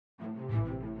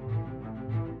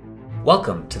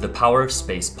Welcome to the Power of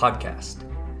Space podcast.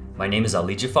 My name is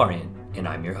Ali Jafarian, and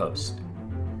I'm your host.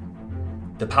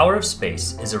 The Power of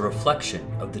Space is a reflection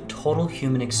of the total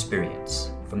human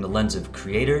experience from the lens of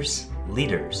creators,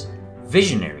 leaders,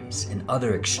 visionaries, and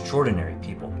other extraordinary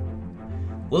people.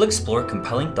 We'll explore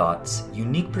compelling thoughts,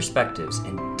 unique perspectives,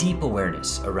 and deep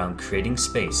awareness around creating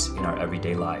space in our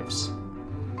everyday lives.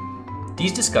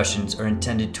 These discussions are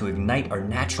intended to ignite our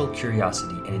natural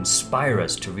curiosity and inspire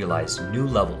us to realize new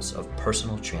levels of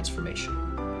personal transformation.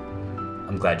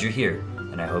 I'm glad you're here,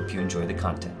 and I hope you enjoy the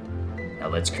content. Now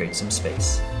let's create some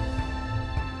space.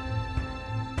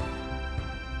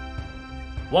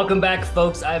 Welcome back,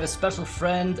 folks. I have a special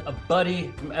friend, a buddy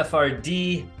from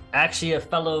FRD, actually a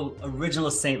fellow original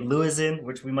St. Louisan,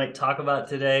 which we might talk about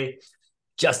today.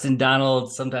 Justin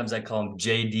Donald, sometimes I call him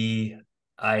JD.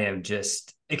 I am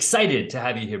just excited to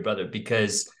have you here, brother,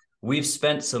 because we've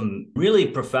spent some really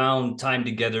profound time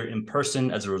together in person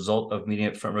as a result of meeting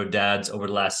at Front Row Dads over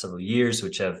the last several years,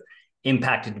 which have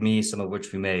impacted me, some of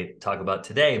which we may talk about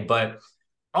today. But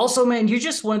also, man, you're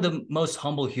just one of the most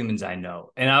humble humans I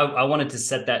know. And I wanted to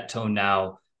set that tone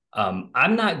now.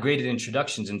 I'm not great at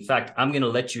introductions. In fact, I'm going to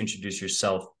let you introduce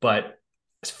yourself. But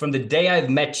from the day I've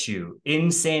met you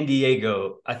in San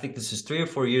Diego, I think this was 3 or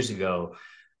 4 years ago,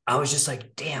 I was just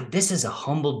like, damn, this is a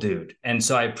humble dude. And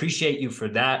so I appreciate you for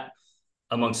that,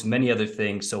 amongst many other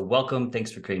things. So welcome.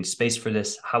 Thanks for creating space for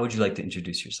this. How would you like to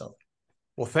introduce yourself?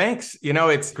 Well, thanks.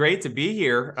 It's great to be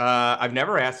here. I've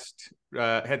never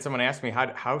had someone ask me,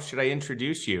 how should I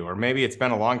introduce you? Or maybe it's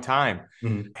been a long time.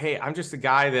 Mm-hmm. Hey, I'm just a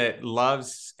guy that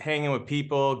loves hanging with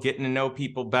people, getting to know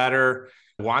people better,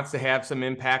 wants to have some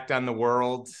impact on the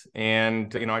world.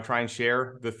 And, I try and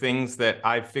share the things that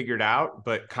I've figured out,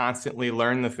 but constantly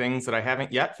learn the things that I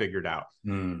haven't yet figured out.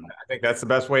 I think that's the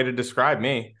best way to describe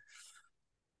me.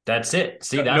 That's it.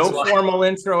 See, that's no formal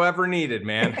intro ever needed,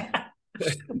 man.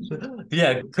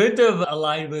 Yeah, couldn't have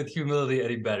aligned with humility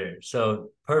any better. So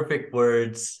perfect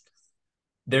words.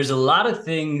 There's a lot of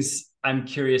things I'm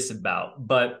curious about,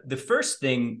 but the first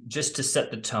thing, just to set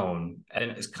the tone,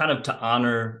 and it's kind of to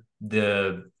honor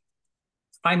the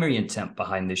primary intent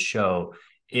behind this show,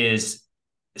 is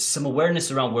some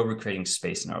awareness around where we're creating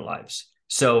space in our lives.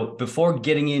 So before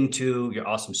getting into your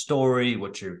awesome story,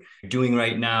 what you're doing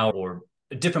right now, or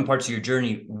different parts of your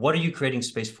journey, what are you creating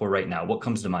space for right now? What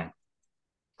comes to mind?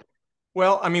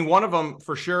 Well, one of them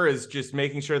for sure is just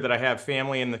making sure that I have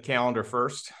family in the calendar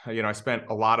first. I spent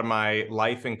a lot of my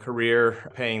life and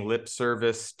career paying lip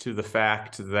service to the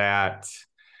fact that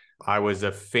I was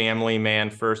a family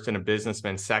man first and a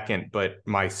businessman second, but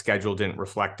my schedule didn't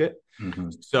reflect it. Mm-hmm.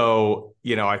 So,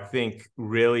 I think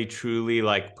really, truly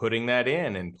like putting that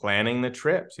in and planning the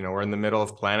trips. We're in the middle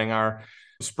of planning our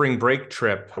spring break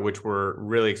trip, which we're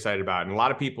really excited about. And a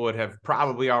lot of people would have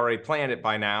probably already planned it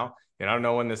by now. I don't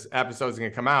know when this episode is going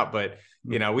to come out, but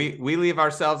we leave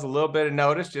ourselves a little bit of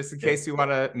notice just in case we want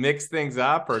to mix things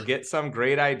up or get some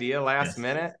great idea last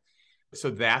minute. So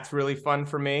that's really fun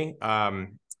for me.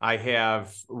 I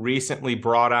have recently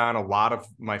brought on a lot of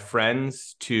my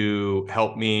friends to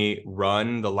help me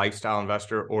run the Lifestyle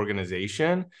Investor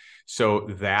organization. So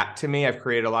that, to me, I've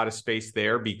created a lot of space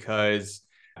there because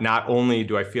not only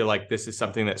do I feel like this is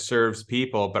something that serves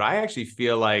people, but I actually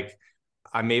feel like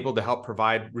I'm able to help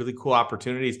provide really cool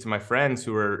opportunities to my friends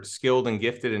who are skilled and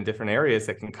gifted in different areas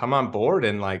that can come on board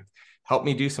and help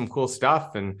me do some cool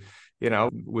stuff. And,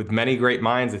 with many great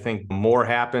minds, I think more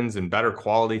happens and better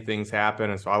quality things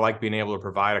happen. And so I like being able to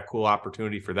provide a cool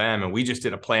opportunity for them. And we just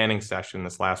did a planning session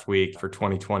this last week for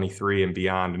 2023 and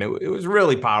beyond. And it was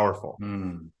really powerful.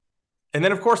 And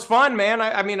then, of course, fun, man.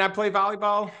 I play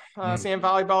volleyball, sand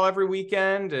volleyball every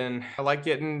weekend. And I like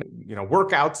getting,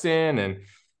 workouts in and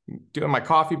doing my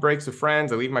coffee breaks with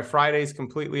friends. I leave my Fridays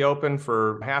completely open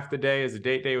for half the day as a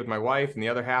date day with my wife and the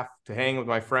other half to hang with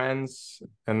my friends.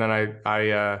 And then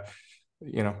I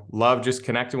love just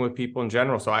connecting with people in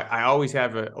general. So I always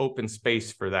have an open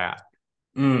space for that.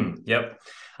 Yep.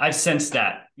 I sense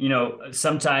that,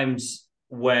 sometimes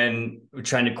when we're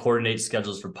trying to coordinate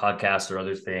schedules for podcasts or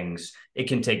other things, it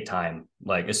can take time,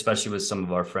 especially with some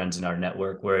of our friends in our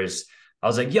network. Whereas I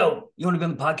was like, yo, you want to be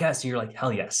on the podcast? And you're like,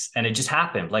 hell yes. And it just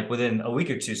happened within a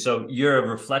week or two. So you're a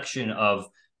reflection of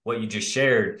what you just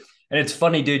shared. And it's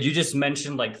funny, dude, you just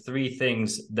mentioned 3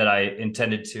 things that I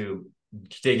intended to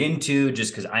dig into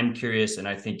just because I'm curious. And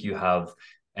I think you have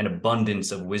an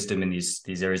abundance of wisdom in these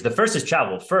areas. The first is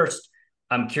travel. First,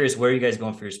 I'm curious, where are you guys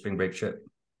going for your spring break trip?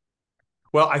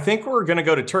 Well, I think we're going to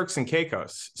go to Turks and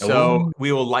Caicos. So Oh,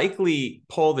 we will likely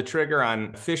pull the trigger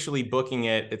on officially booking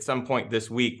it at some point this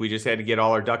week. We just had to get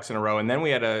all our ducks in a row. And then we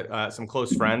had some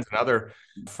close friends, another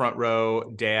front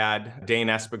row dad, Dane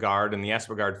Espegard, and the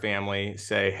Espegard family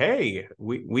say, hey,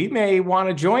 we may want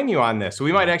to join you on this. So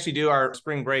we might actually do our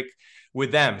spring break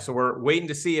with them. So we're waiting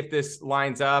to see if this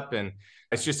lines up. And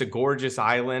it's just a gorgeous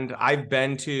island. I've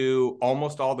been to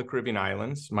almost all the Caribbean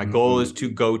islands. My goal is to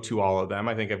go to all of them.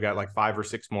 I think I've got like 5 or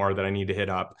 6 more that I need to hit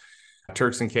up.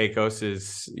 Turks and Caicos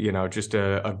is, just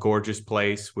a gorgeous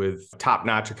place with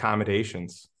top-notch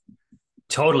accommodations.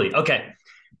 totally. Okay.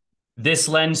 This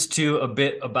lends to a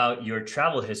bit about your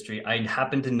travel history. I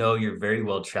happen to know you're very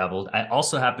well traveled. I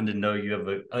also happen to know you have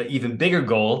an even bigger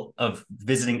goal of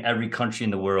visiting every country in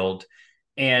the world.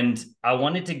 And I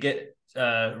wanted to get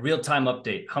a real-time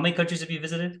update. How many countries have you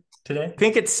visited today? I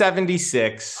think it's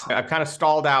 76. I've kind of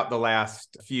stalled out the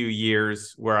last few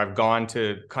years where I've gone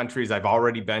to countries I've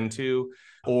already been to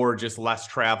or just less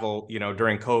travel.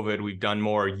 During COVID, we've done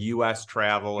more US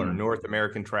travel or North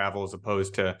American travel as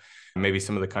opposed to maybe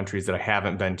some of the countries that I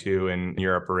haven't been to in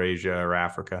Europe or Asia or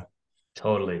Africa.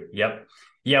 Totally. Yep.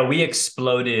 Yeah, we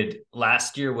exploded.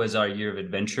 Last year was our year of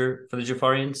adventure for the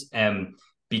Jafarians. And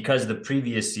because the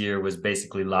previous year was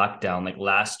basically lockdown, like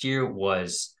last year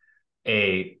was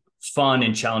a fun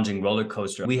and challenging roller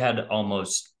coaster. We had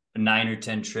almost 9 or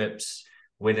 10 trips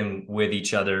with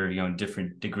each other, in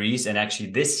different degrees. And actually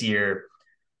this year,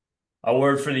 our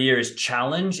word for the year is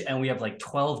challenge, and we have like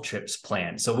 12 trips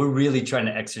planned. So we're really trying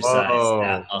to exercise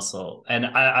that muscle. And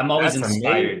I'm always That's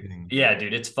inspired. amazing. Yeah,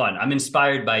 dude, it's fun. I'm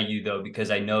inspired by you though, because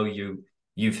I know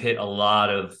you've hit a lot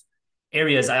of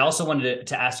areas. I also wanted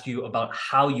to ask you about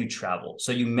how you travel.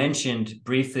 So you mentioned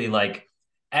briefly, like,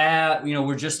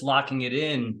 we're just locking it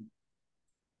in.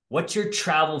 What's your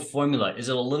travel formula? Is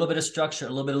it a little bit of structure, a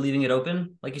little bit of leaving it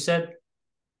open, like you said?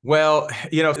 Well,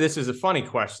 this is a funny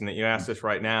question that you asked us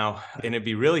right now. And it'd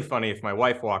be really funny if my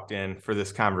wife walked in for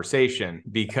this conversation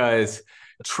because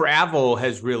travel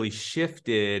has really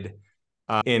shifted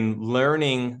in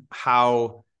learning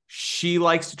how she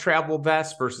likes to travel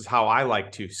best versus how I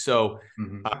like to. So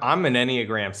I'm an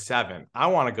Enneagram 7. I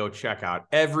want to go check out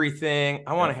everything.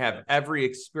 I want to have every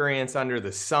experience under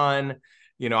the sun.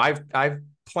 I've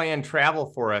planned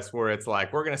travel for us where it's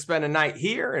like, we're going to spend a night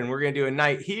here and we're going to do a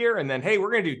night here. And then, hey,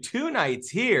 we're going to do 2 nights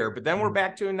here, but then we're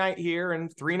back to a night here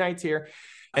and 3 nights here.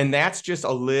 And that's just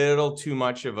a little too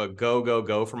much of a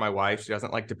go for my wife. She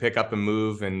doesn't like to pick up and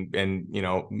move and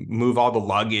move all the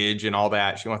luggage and all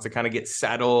that. She wants to kind of get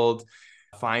settled,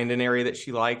 find an area that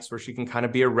she likes where she can kind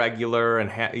of be a regular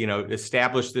and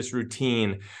establish this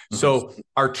routine. So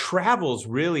our travels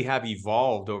really have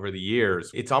evolved over the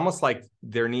years. It's almost like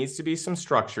there needs to be some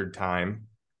structured time,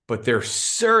 but there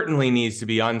certainly needs to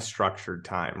be unstructured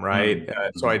time, right?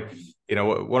 So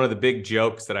one of the big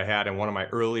jokes that I had in one of my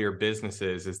earlier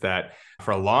businesses is that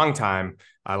for a long time,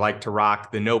 I like to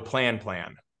rock the no plan,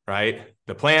 right?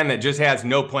 The plan that just has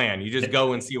no plan. You just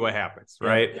go and see what happens,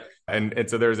 right? Yeah. And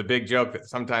so there's a big joke that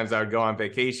sometimes I would go on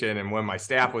vacation and when my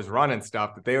staff was running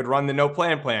stuff, that they would run the no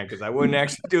plan because I wouldn't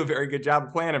actually do a very good job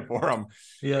of planning for them.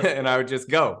 Yeah. And I would just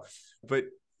go. But,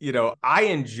 I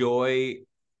enjoy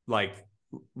like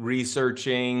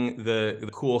researching the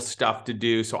cool stuff to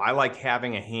do. So I like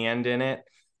having a hand in it.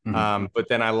 But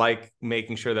then I like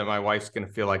making sure that my wife's going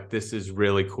to feel like this is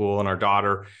really cool. And our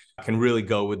daughter can really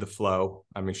go with the flow.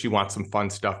 I mean, she wants some fun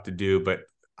stuff to do, but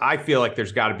I feel like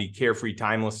there's got to be carefree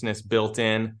timelessness built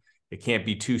in. It can't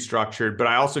be too structured, but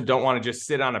I also don't want to just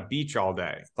sit on a beach all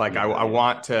day. Like I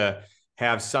want to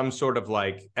have some sort of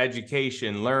like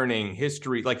education, learning,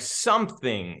 history, like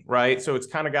something, right? So it's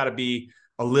kind of got to be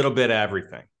a little bit of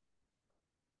everything.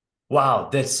 Wow,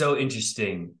 that's so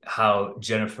interesting how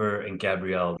Jennifer and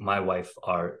Gabrielle, my wife,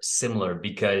 are similar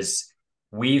because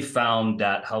we found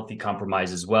that healthy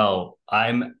compromise as well.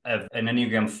 I'm an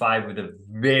Enneagram 5 with a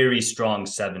very strong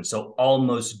 7, so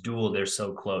almost dual. They're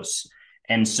so close.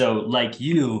 And so like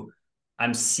you,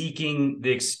 I'm seeking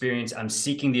the experience. I'm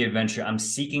seeking the adventure. I'm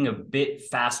seeking a bit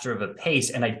faster of a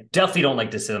pace. And I definitely don't like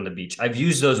to sit on the beach. I've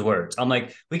used those words. I'm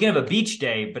like, we can have a beach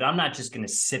day, but I'm not just going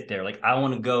to sit there. Like I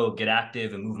want to go get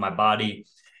active and move my body.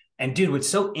 And dude, what's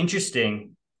so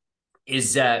interesting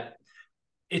is that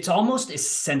it's almost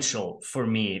essential for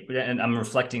me. And I'm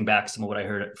reflecting back some of what I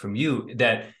heard from you,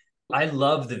 that I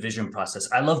love the vision process.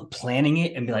 I love planning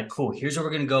it and be like, cool, here's where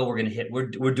we're going to go. We're going to hit,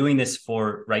 we're doing this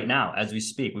for right now as we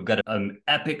speak. We've got an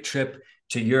epic trip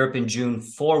to Europe in June,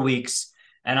 4 weeks.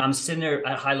 And I'm sitting there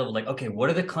at high level, like, okay, what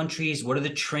are the countries? What are the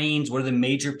trains? What are the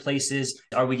major places?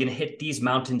 Are we going to hit these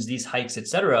mountains, these hikes, et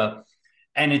cetera?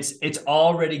 And it's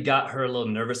already got her a little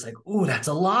nervous, like, ooh, that's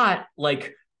a lot,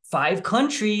 like 5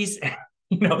 countries,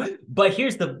 But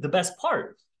here's the best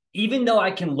part. Even though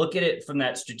I can look at it from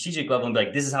that strategic level and be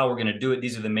like, this is how we're gonna do it,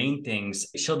 these are the main things,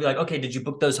 she'll be like, okay, did you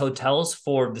book those hotels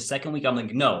for the second week? I'm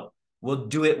like, no, we'll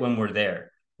do it when we're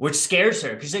there, which scares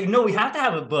her because she's like, no, we have to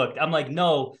have it booked. I'm like,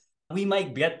 no, we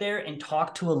might get there and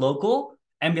talk to a local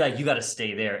and be like, you got to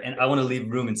stay there. And I want to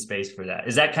leave room and space for that.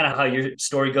 Is that kind of how your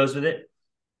story goes with it?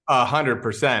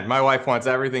 100%. My wife wants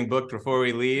everything booked before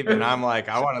we leave. And I'm like,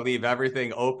 I want to leave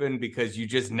everything open because you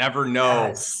just never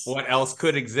know what else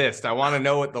could exist. I want to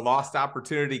know what the lost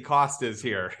opportunity cost is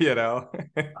here,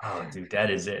 Oh, dude, that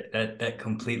is it. That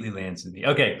completely lands in me.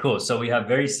 Okay, cool. So we have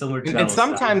very similar travel And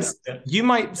sometimes styles. you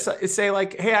might say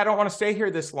like, hey, I don't want to stay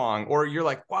here this long. Or you're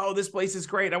like, wow, this place is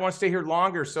great. I want to stay here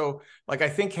longer. So like, I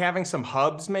think having some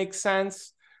hubs makes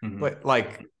sense, but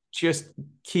like just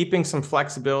keeping some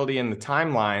flexibility in the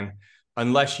timeline,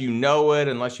 unless you know it,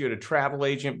 unless you had a travel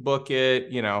agent book it,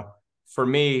 for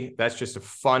me, that's just a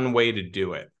fun way to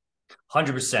do it.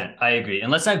 100%. I agree.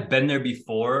 Unless I've been there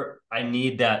before, I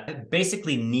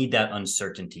basically need that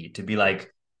uncertainty to be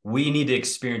like, we need to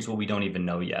experience what we don't even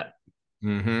know yet.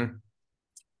 Mm-hmm.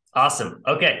 Awesome.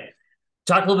 Okay.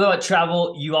 Talk a little bit about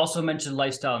travel. You also mentioned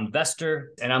lifestyle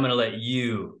investor, and I'm going to let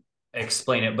you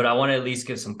explain it, but I want to at least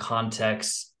give some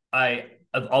context.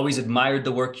 I've always admired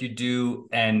the work you do,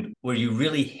 and where you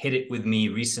really hit it with me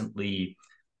recently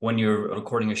when you're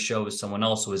recording a show with someone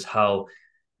else was how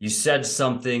you said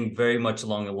something very much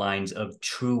along the lines of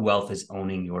true wealth is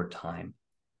owning your time.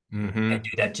 Mm-hmm. And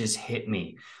dude, that just hit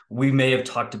me. We may have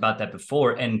talked about that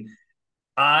before, and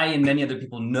I and many other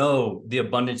people know the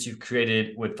abundance you've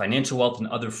created with financial wealth and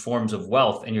other forms of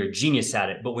wealth, and you're a genius at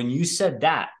it. But when you said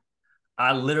that,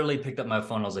 I literally picked up my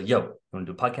phone. I was like, yo, you want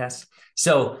to do a podcast?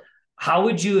 So how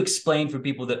would you explain for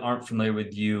people that aren't familiar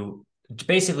with you,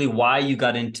 basically why you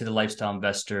got into the lifestyle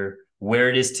investor, where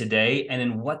it is today, and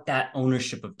then what that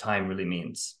ownership of time really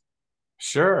means?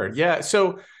 Sure. Yeah.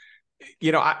 So,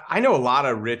 I know a lot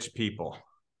of rich people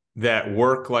that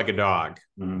work like a dog,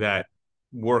 that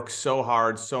work so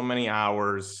hard, so many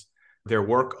hours. Their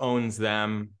work owns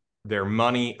them. Their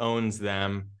money owns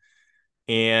them.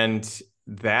 And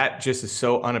that just is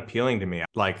so unappealing to me.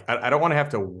 Like, I don't want to have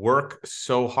to work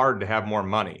so hard to have more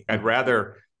money. I'd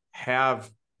rather have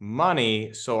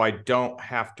money so I don't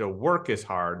have to work as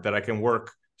hard, that I can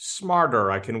work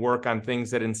smarter. I can work on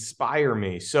things that inspire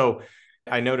me. So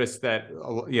I noticed that,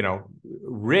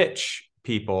 rich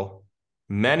people,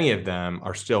 many of them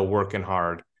are still working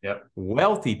hard. Yep.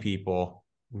 Wealthy people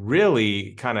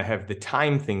really kind of have the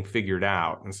time thing figured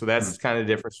out. And so that's kind of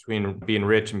the difference between being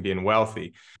rich and being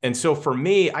wealthy. And so for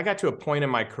me, I got to a point in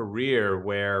my career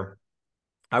where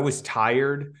I was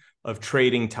tired of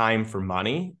trading time for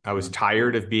money. I was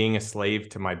tired of being a slave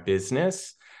to my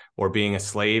business or being a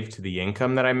slave to the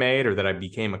income that I made or that I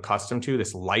became accustomed to,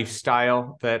 this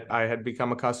lifestyle that I had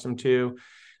become accustomed to.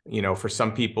 For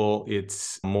some people,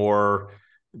 it's more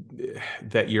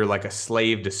that you're like a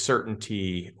slave to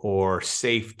certainty or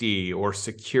safety or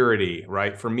security,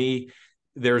 right? For me,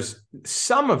 there's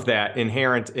some of that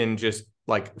inherent in just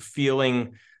like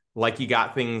feeling like you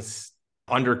got things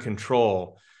under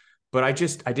control. But I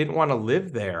didn't want to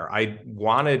live there. I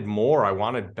wanted more. I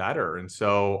wanted better. And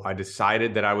so I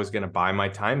decided that I was going to buy my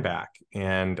time back.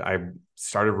 And I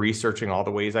started researching all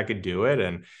the ways I could do it.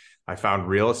 And I found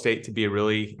real estate to be a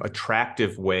really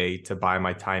attractive way to buy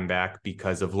my time back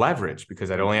because of leverage,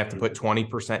 because I'd only have to put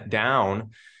 20%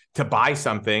 down to buy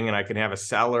something, and I can have a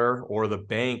seller or the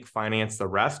bank finance the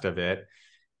rest of it.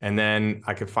 And then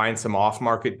I could find some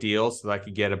off-market deals so that I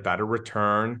could get a better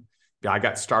return. I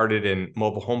got started in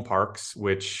mobile home parks,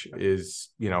 which is,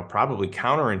 probably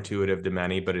counterintuitive to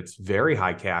many, but it's very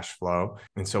high cash flow.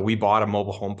 And so we bought a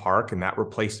mobile home park, and that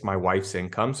replaced my wife's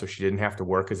income. So she didn't have to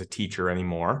work as a teacher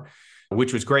anymore,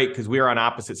 which was great because we were on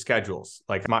opposite schedules.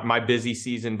 Like my busy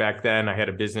season back then, I had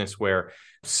a business where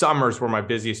summers were my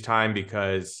busiest time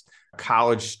because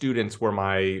college students were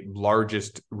my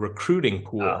largest recruiting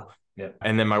pool. Yeah.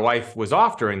 And then my wife was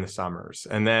off during the summers.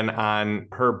 And then on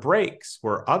her breaks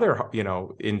were other,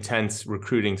 intense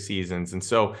recruiting seasons. And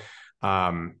so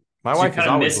my wife is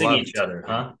always missing each other,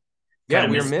 huh? Yeah,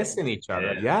 we were missing each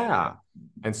other. Yeah.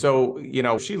 And so,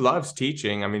 she loves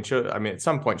teaching. I mean, at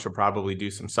some point she'll probably do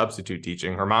some substitute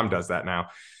teaching. Her mom does that now.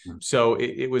 So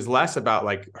it was less about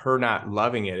like her not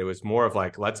loving it. It was more of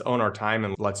like, let's own our time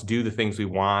and let's do the things we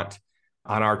want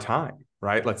on our time.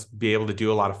 Right? Let's be able to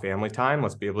do a lot of family time.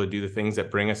 Let's be able to do the things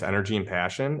that bring us energy and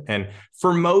passion. And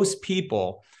for most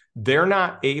people, they're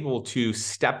not able to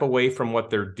step away from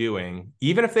what they're doing,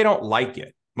 even if they don't like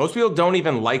it. Most people don't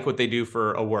even like what they do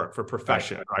for a work, for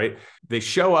profession, right? They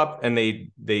show up and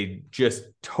they just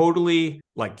totally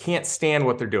like can't stand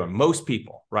what they're doing. Most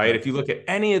people, right? If you look at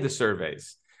any of the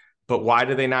surveys, but why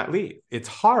do they not leave? It's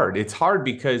hard. It's hard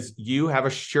because you have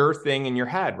a sure thing in your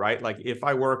head, right? Like if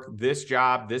I work this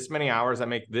job, this many hours, I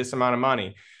make this amount of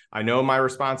money. I know my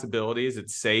responsibilities.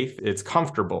 It's safe. It's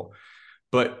comfortable.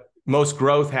 But most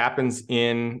growth happens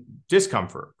in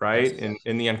discomfort, right?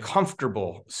 In the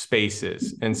uncomfortable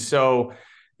spaces. And so,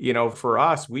 for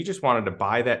us, we just wanted to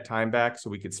buy that time back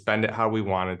so we could spend it how we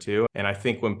wanted to. And I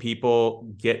think when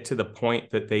people get to the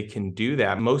point that they can do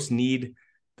that, most need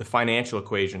the financial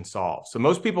equation solved. So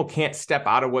most people can't step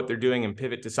out of what they're doing and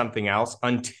pivot to something else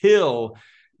until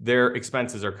their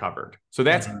expenses are covered. So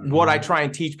that's what I try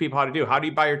and teach people how to do. How do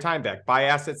you buy your time back? Buy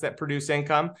assets that produce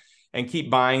income and keep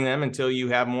buying them until you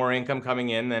have more income coming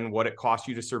in than what it costs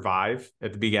you to survive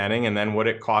at the beginning, and then what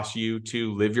it costs you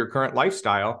to live your current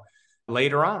lifestyle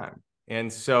later on.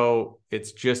 And so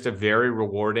it's just a very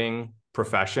rewarding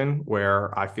profession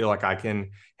where I feel like I can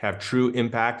have true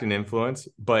impact and influence,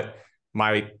 but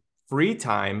my free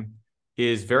time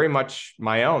is very much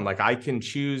my own. Like I can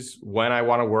choose when I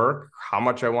want to work, how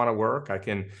much I want to work. I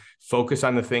can focus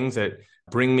on the things that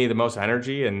bring me the most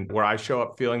energy and where I show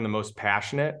up feeling the most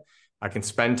passionate. I can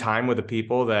spend time with the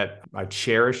people that I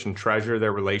cherish and treasure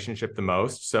their relationship the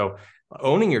most. So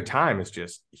owning your time is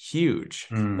just huge.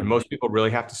 And most people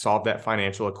really have to solve that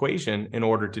financial equation in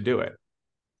order to do it.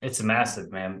 It's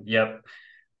massive, man. Yep.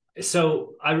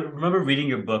 So I remember reading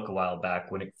your book a while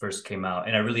back when it first came out,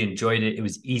 and I really enjoyed it. It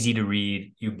was easy to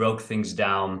read. You broke things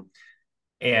down.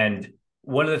 And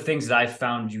one of the things that I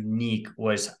found unique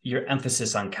was your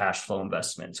emphasis on cash flow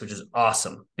investments, which is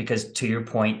awesome because, to your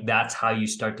point, that's how you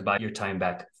start to buy your time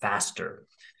back faster.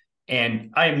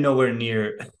 And I am nowhere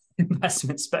near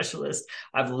investment specialist.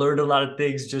 I've learned a lot of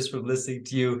things just from listening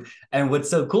to you. And what's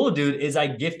so cool, dude, is I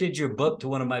gifted your book to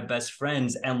one of my best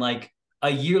friends, and like a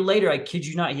year later, I kid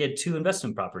you not, he had 2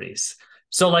 investment properties.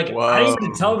 So like, Whoa. I didn't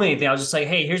even tell him anything. I was just like,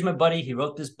 hey, here's my buddy. He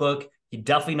wrote this book. He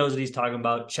definitely knows what he's talking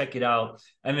about. Check it out.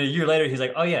 And then a year later, he's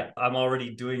like, oh yeah, I'm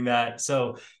already doing that.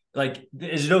 So like,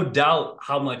 there's no doubt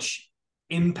how much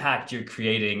impact you're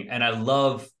creating. And I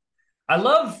love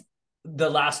the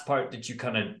last part that you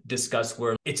kind of discussed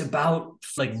where it's about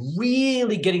like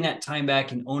really getting that time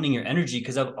back and owning your energy.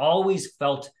 Cause I've always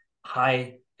felt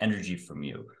high energy from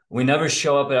you. We never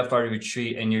show up at FRD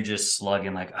retreat and you're just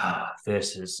slugging like,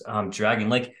 this is dragging.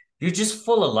 Like you're just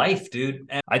full of life, dude.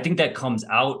 And I think that comes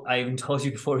out. I even told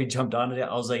you before we jumped onto it,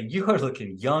 I was like, you are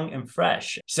looking young and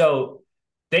fresh. So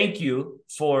thank you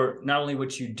for not only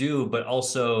what you do, but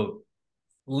also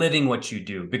living what you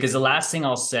do. Because the last thing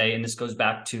I'll say, and this goes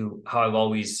back to how I've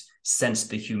always sensed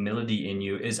the humility in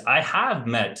you, is I have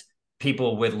met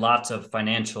people with lots of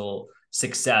financial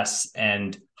success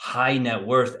and high net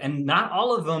worth, and not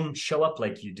all of them show up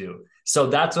like you do. So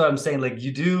that's what I'm saying. Like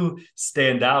you do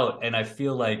stand out. And I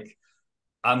feel like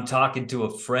I'm talking to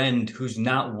a friend who's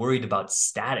not worried about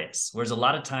status. Whereas a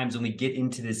lot of times when we get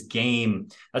into this game,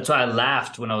 that's why I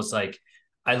laughed when I was like,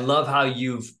 I love how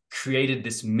you've created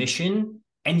this mission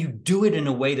and you do it in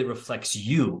a way that reflects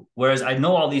you. Whereas I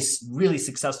know all these really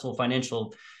successful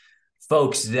financial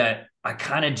folks that I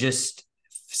kind of just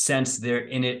sense they're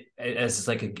in it as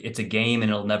like it's a game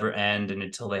and it'll never end. And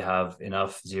until they have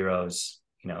enough zeros,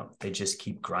 they just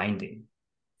keep grinding.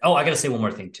 Oh, I got to say one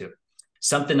more thing too.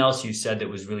 Something else you said that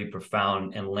was really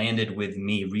profound and landed with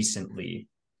me recently.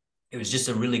 It was just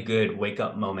a really good wake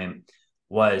up moment,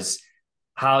 was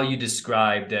how you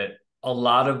described that a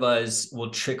lot of us will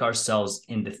trick ourselves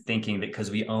into thinking that because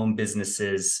we own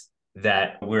businesses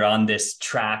that we're on this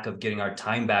track of getting our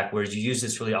time back. Whereas you use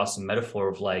this really awesome metaphor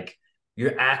of like,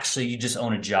 you just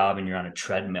own a job and you're on a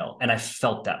treadmill. And I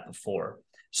felt that before.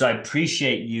 So I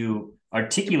appreciate you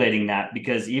articulating that,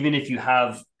 because even if you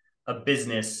have a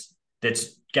business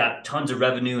that's got tons of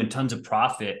revenue and tons of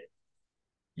profit,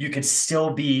 you could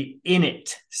still be in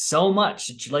it so much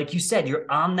that like you said,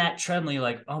 you're on that treadmill. You're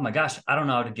like, oh my gosh, I don't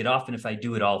know how to get off. And if I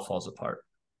do, it all falls apart.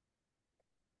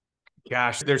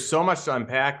 Gosh, there's so much to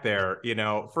unpack there.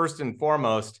 First and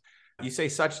foremost, you say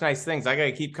such nice things. I got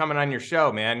to keep coming on your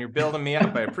show, man. You're building me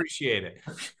up. I appreciate it.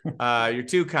 You're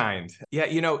too kind. Yeah.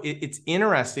 It's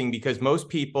interesting because most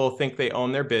people think they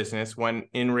own their business when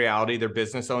in reality, their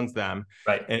business owns them.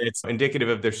 Right. And it's indicative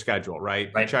of their schedule,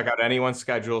 right? Check out anyone's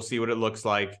schedule, see what it looks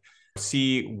like,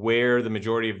 see where the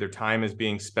majority of their time is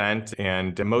being spent.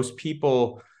 And most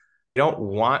people don't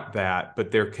want that,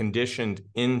 but they're conditioned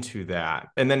into that.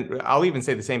 And then I'll even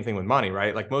say the same thing with money,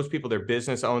 right? Like most people, their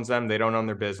business owns them. They don't own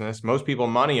their business. Most people,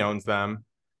 money owns them.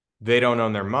 They don't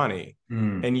own their money.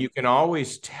 And you can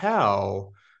always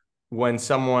tell when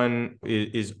someone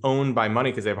is owned by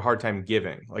money because they have a hard time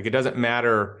giving. Like, it doesn't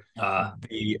matter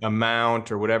the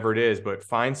amount or whatever it is, but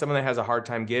find someone that has a hard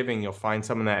time giving. You'll find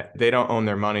someone that they don't own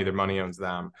their money owns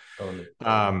them. Totally.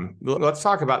 Let's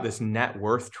talk about this net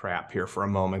worth trap here for a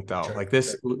moment, though. Sure. Like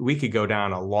this, we could go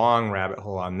down a long rabbit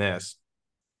hole on this.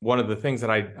 One of the things that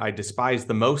I despise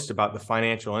the most about the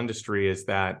financial industry is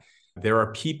that there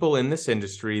are people in this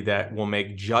industry that will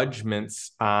make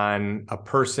judgments on a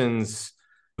person's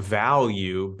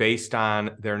value based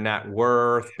on their net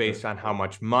worth, based on how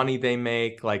much money they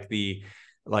make, like the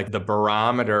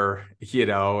barometer,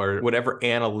 or whatever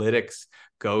analytics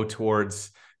go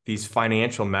towards these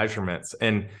financial measurements.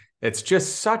 And it's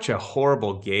just such a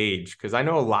horrible gauge, because I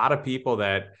know a lot of people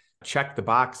that check the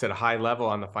box at a high level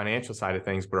on the financial side of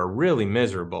things, but are really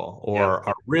miserable or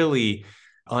are really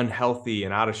unhealthy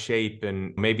and out of shape,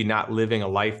 and maybe not living a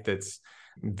life that's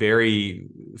very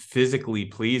physically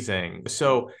pleasing.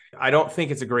 So I don't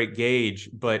think it's a great gauge,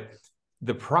 but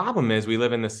the problem is we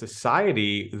live in a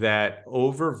society that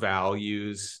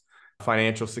overvalues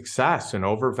financial success and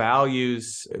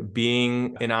overvalues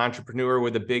being an entrepreneur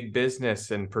with a big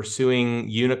business and pursuing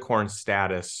unicorn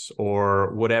status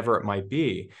or whatever it might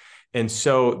be. And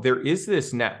so there is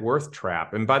this net worth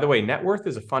trap. And by the way, net worth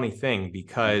is a funny thing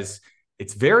because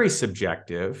it's very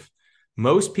subjective.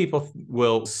 Most people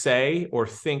will say or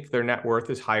think their net worth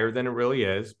is higher than it really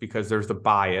is because there's the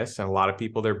bias, and a lot of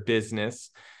people, their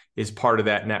business is part of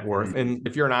that net worth. And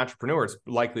if you're an entrepreneur, it's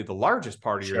likely the largest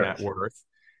part of your net worth.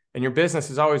 And your business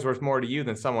is always worth more to you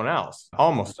than someone else,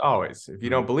 almost always. If you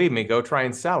don't believe me, go try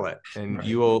and sell it, and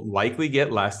you will likely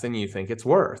get less than you think it's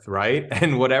worth, right?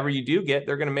 And whatever you do get,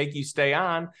 they're going to make you stay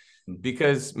on,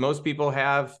 because most people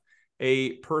have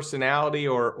a personality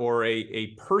or a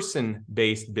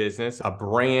person-based business, a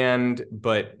brand,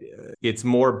 but it's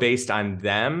more based on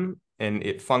them, and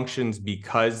it functions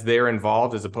because they're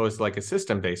involved as opposed to like a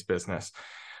system-based business.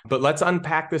 But let's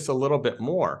unpack this a little bit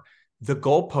more. The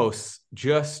goalposts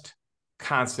just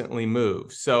constantly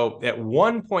move. So at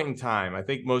one point in time, I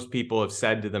think most people have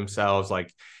said to themselves,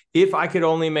 like, if I could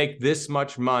only make this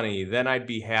much money, then I'd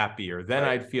be happier, then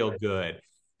I'd feel good.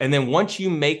 And then once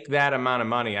you make that amount of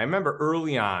money, I remember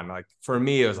early on, like for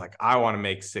me, it was like, I want to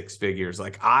make six figures.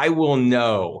 Like, I will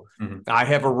know I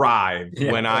have arrived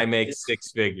when I make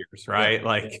six figures, right?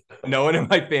 Like, no one in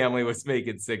my family was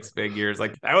making six figures.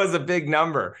 Like, that was a big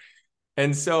number.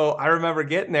 And so I remember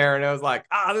getting there and I was like,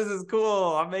 this is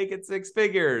cool. I'm making six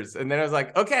figures. And then I was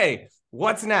like, okay,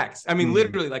 what's next? I mean,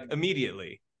 literally like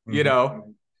immediately,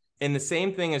 and the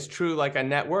same thing is true like on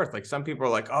net worth. Like, some people are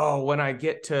like, oh, when I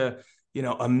get to,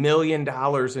 $1 million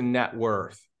in net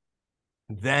worth,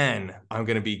 then I'm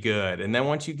going to be good. And then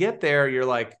once you get there, you're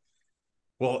like,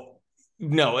 well,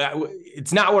 no,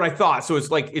 it's not what I thought. So it's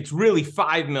like, it's really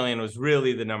 5 million was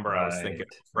really the number I was thinking,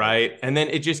 right? And then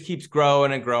it just keeps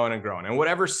growing and growing and growing. And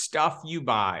whatever stuff you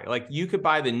buy, like, you could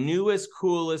buy the newest,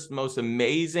 coolest, most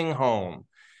amazing home,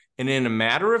 and in a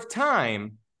matter of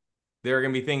time, there are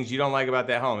going to be things you don't like about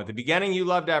that home. At the beginning, you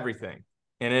loved everything.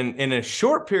 And in a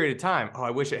short period of time,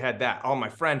 I wish it had that. Oh, my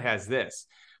friend has this.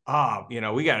 We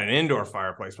got an indoor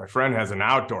fireplace. My friend has an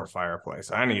outdoor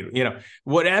fireplace. I need,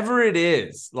 whatever it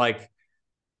is, like,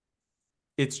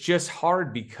 it's just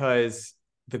hard because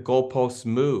the goalposts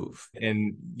move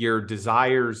and your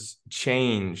desires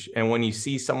change. And when you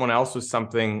see someone else with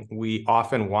something, we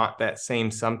often want that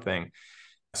same something.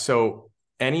 So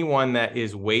anyone that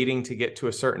is waiting to get to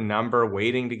a certain number,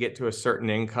 waiting to get to a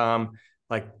certain income,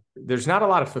 like, there's not a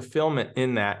lot of fulfillment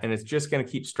in that. And it's just going to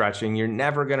keep stretching. You're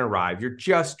never going to arrive. You're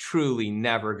just truly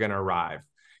never going to arrive.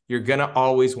 You're going to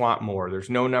always want more. There's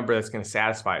no number that's going to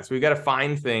satisfy it. So we've got to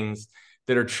find things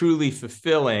that are truly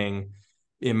fulfilling,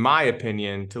 in my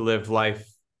opinion, to live life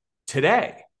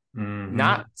today,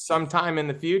 not sometime in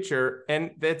the future.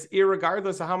 And that's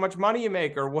irregardless of how much money you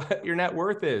make or what your net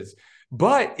worth is.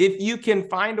 But if you can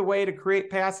find a way to create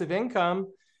passive income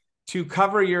to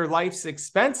cover your life's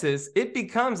expenses, it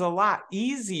becomes a lot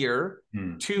easier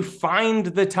to find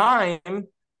the time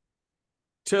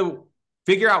to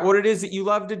figure out what it is that you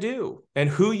love to do and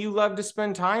who you love to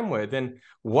spend time with and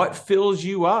what fills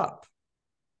you up.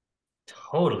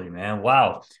 Totally, man.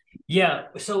 Wow. Yeah.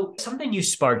 So something you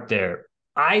sparked there,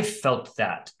 I felt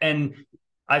that. And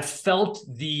I felt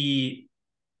the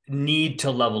need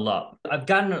to level up. I've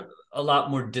gotten a lot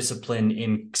more discipline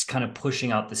in kind of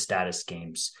pushing out the status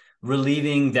games,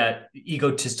 relieving that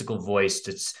egotistical voice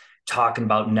that's talking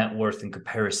about net worth and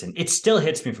comparison. It still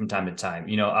hits me from time to time.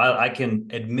 I can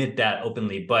admit that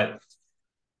openly, but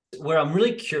where I'm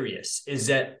really curious is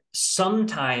that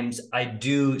sometimes I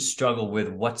do struggle with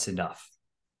what's enough.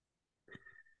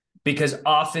 Because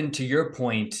often, to your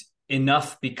point,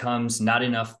 enough becomes not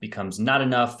enough, becomes not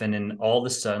enough. And then all of a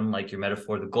sudden, like your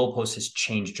metaphor, the goalpost has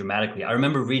changed dramatically. I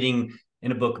remember reading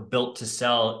in a book, Built to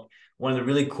Sell, one of the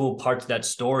really cool parts of that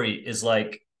story is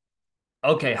like,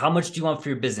 okay, how much do you want for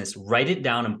your business? Write it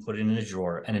down and put it in a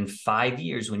drawer. And in 5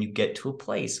 years, when you get to a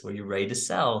place where you're ready to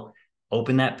sell,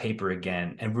 open that paper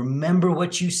again and remember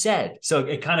what you said. So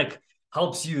it kind of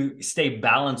helps you stay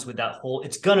balanced with that whole,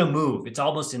 it's going to move. It's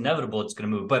almost inevitable. It's going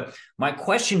to move. But my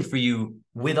question for you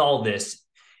with all this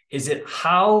is it,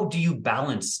 how do you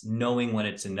balance knowing when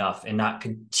it's enough and not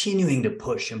continuing to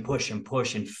push and push and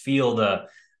push and feel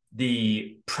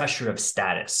the pressure of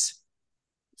status?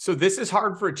 So this is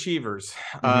hard for achievers.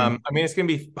 I mean, it's going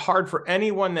to be hard for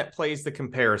anyone that plays the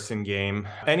comparison game,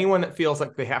 anyone that feels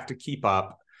like they have to keep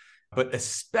up, but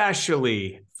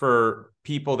especially for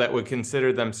people that would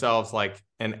consider themselves like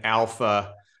an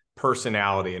alpha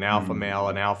personality, an alpha male,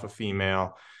 an alpha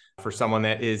female, for someone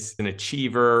that is an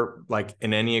achiever, like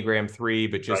an Enneagram 3,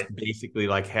 but just basically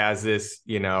like has this,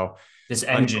 you know, this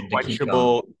engine,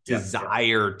 unquenchable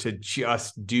desire to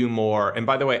just do more. And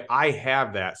by the way, I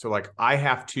have that. So like I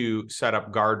have to set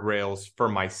up guardrails for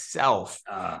myself,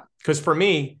 because for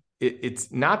me,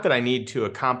 it's not that I need to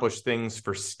accomplish things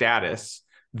for status,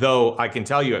 though I can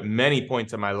tell you at many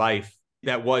points in my life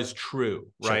that was true,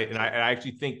 right? And I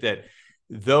actually think that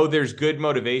though there's good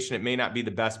motivation, it may not be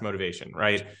the best motivation,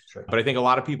 right? But I think a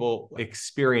lot of people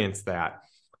experience that.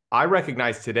 I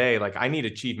recognize today, like I need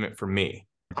achievement for me.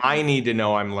 I need to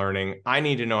know I'm learning. I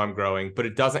need to know I'm growing, but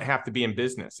it doesn't have to be in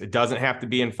business. It doesn't have to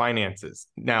be in finances.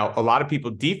 Now, a lot of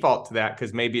people default to that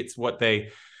because maybe it's what they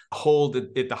hold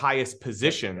at the highest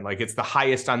position, like it's the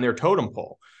highest on their totem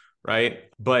pole, right?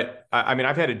 But I mean,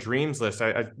 I've had a dreams list.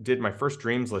 I did my first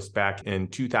dreams list back in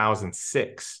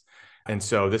 2006. And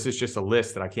so this is just a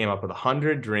list that I came up with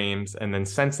 100 dreams. And then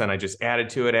since then, I just added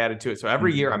to it. So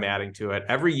every year I'm adding to it.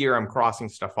 Every year I'm crossing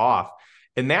stuff off.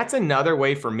 And that's another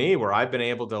way for me where I've been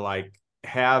able to like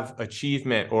have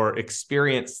achievement or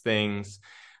experience things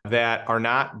that are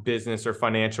not business or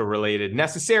financial related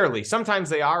necessarily. Sometimes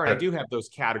they are, and I do have those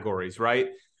categories, right?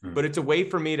 But it's a way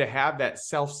for me to have that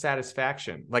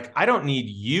self-satisfaction. Like I don't need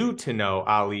you to know,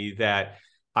 Ali, that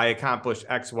I accomplished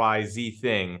X, Y, Z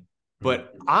thing,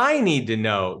 but I need to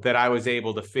know that I was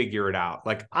able to figure it out.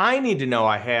 Like I need to know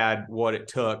I had what it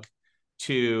took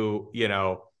to, you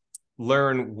know,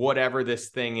 learn whatever this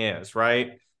thing is,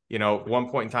 right? You know, at one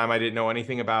point in time, I didn't know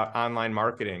anything about online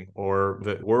marketing or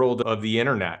the world of the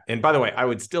internet. And by the way, I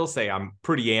would still say I'm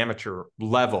pretty amateur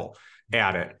level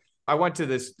at it. I went to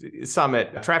this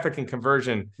summit, traffic and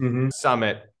conversion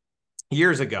summit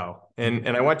years ago, and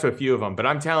I went to a few of them, but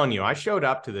I'm telling you, I showed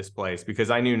up to this place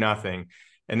because I knew nothing.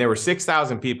 And there were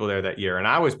 6,000 people there that year. And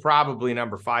I was probably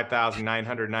number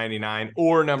 5,999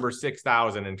 or number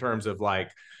 6,000 in terms of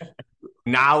like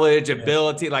knowledge,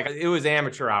 ability. Like it was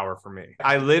amateur hour for me.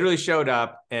 I literally showed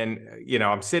up and, you know,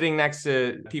 I'm sitting next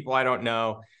to people I don't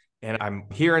know and I'm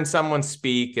hearing someone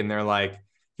speak and they're like,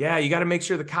 yeah, you got to make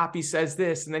sure the copy says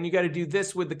this. And then you got to do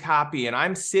this with the copy. And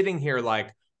I'm sitting here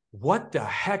like, what the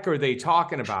heck are they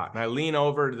talking about? And I lean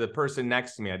over to the person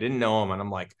next to me. I didn't know him. And I'm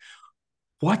like,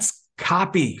 what's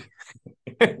copy?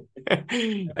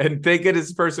 And thank goodness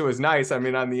this person was nice. I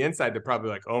mean, on the inside, they're probably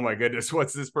like, oh my goodness,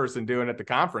 what's this person doing at the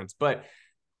conference? But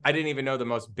I didn't even know the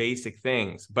most basic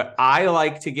things. But I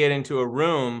like to get into a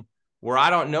room where I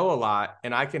don't know a lot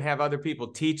and I can have other people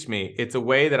teach me. It's a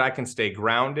way that I can stay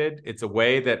grounded. It's a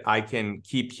way that I can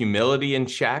keep humility in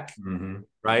check,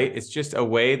 right? It's just a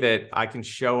way that I can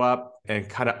show up and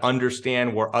kind of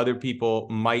understand where other people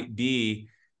might be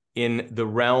in the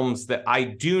realms that I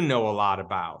do know a lot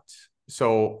about,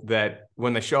 so that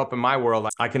when they show up in my world,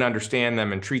 I can understand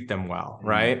them and treat them well,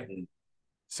 right?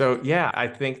 So yeah, I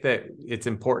think that it's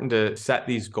important to set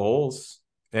these goals.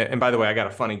 And by the way, I got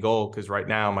a funny goal because right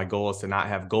now my goal is to not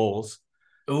have goals.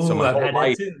 Ooh, so my I've whole had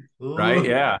life, that too. right?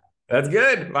 Yeah, that's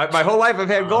good. My whole life I've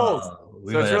had goals.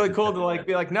 So it's really cool to like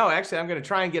be like, no, actually, I'm going to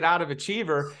try and get out of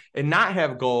achiever and not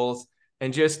have goals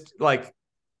and just like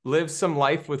live some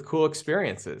life with cool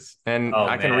experiences. And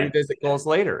I can revisit goals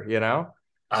later, you know?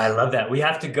 I love that. We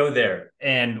have to go there.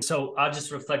 And so I'll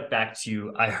just reflect back to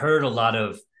you. I heard a lot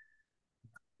of,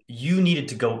 you needed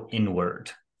to go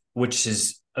inward, which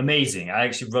is amazing. I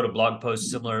actually wrote a blog post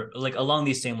similar, like along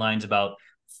these same lines about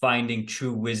finding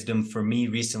true wisdom for me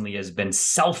recently has been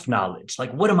self-knowledge.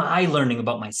 Like, what am I learning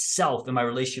about myself and my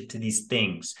relationship to these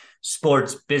things,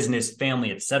 sports, business,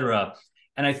 family, etc.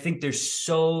 And I think there's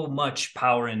so much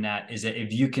power in that, is that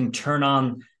if you can turn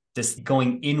on this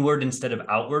going inward instead of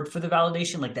outward for the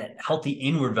validation, like that healthy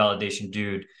inward validation,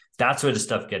 dude, that's where the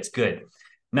stuff gets good.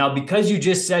 Now, because you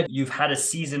just said you've had a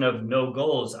season of no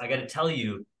goals, I got to tell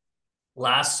you,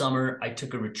 Last summer, I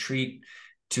took a retreat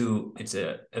to it's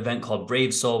a event called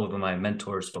Brave Soul with my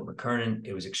mentors, Phil McKernan.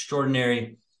 It was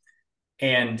extraordinary.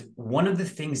 And one of the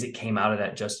things that came out of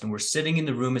that, Justin, we're sitting in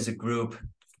the room as a group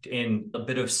in a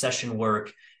bit of session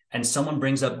work, and someone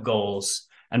brings up goals.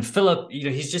 And Philip,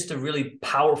 he's just a really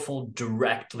powerful,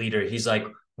 direct leader. He's like,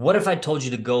 what if I told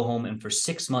you to go home and for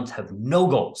 6 months have no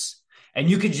goals? And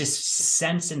you could just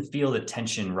sense and feel the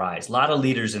tension rise. A lot of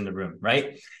leaders in the room,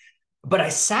 right? But I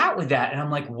sat with that and I'm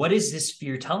like, what is this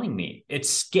fear telling me? It's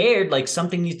scared, like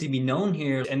something needs to be known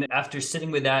here. And after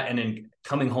sitting with that and then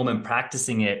coming home and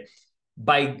practicing it,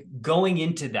 by going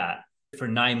into that for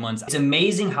 9 months, it's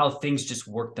amazing how things just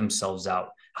work themselves out,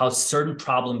 how certain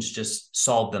problems just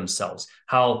solve themselves,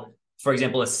 how, for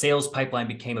example, a sales pipeline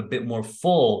became a bit more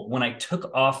full when I took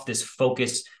off this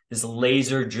focus, this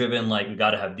laser driven, like we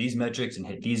got to have these metrics and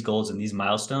hit these goals and these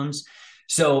milestones.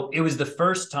 So it was the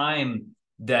first time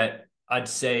that I'd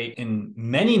say in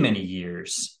many, many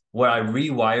years where I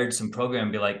rewired some program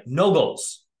and be like, no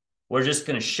goals. We're just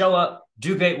going to show up,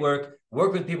 do great work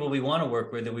with people we want to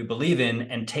work with that we believe in,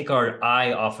 and take our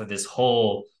eye off of this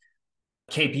whole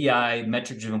KPI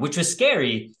metric driven, which was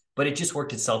scary, but it just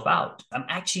worked itself out. I'm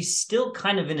actually still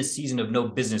kind of in a season of no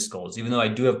business goals, even though I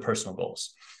do have personal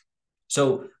goals.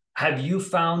 So have you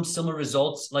found similar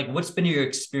results? Like, what's been your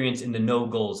experience in the no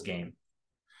goals game?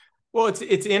 Well, it's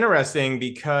interesting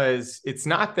because it's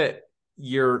not that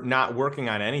you're not working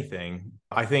on anything.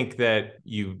 I think that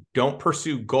you don't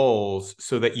pursue goals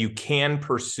so that you can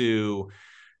pursue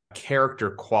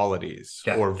character qualities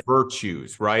or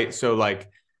virtues, right? So like,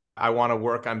 I want to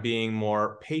work on being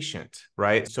more patient,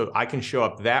 right? So I can show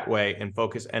up that way and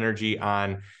focus energy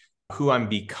on who I'm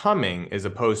becoming as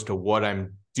opposed to what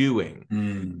I'm doing.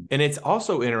 And it's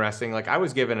also interesting. Like I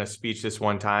was given a speech this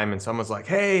one time and someone's like,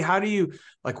 hey,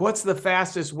 what's the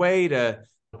fastest way to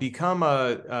become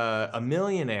a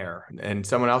millionaire? And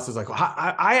someone else is like, well,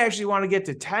 I actually want to get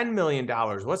to $10 million.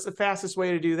 What's the fastest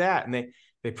way to do that? And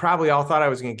they probably all thought I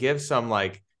was going to give some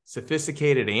like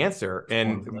sophisticated answer.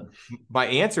 And my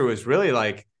answer was really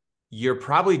like, you're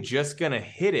probably just going to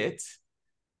hit it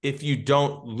if you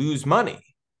don't lose money.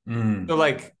 So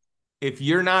like, if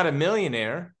you're not a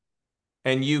millionaire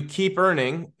and you keep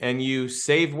earning and you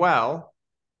save well,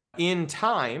 in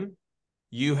time,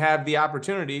 you have the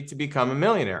opportunity to become a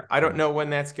millionaire. I don't know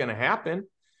when that's going to happen.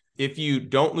 If you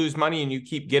don't lose money and you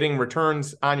keep getting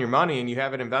returns on your money and you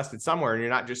have it invested somewhere and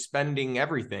you're not just spending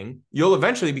everything, you'll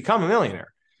eventually become a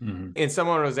millionaire. And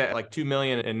someone was at like 2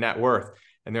 million in net worth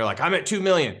and they're like, I'm at 2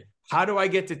 million. How do I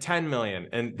get to 10 million?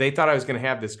 And they thought I was going to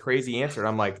have this crazy answer. And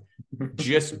I'm like,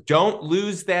 just don't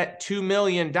lose that $2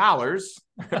 million,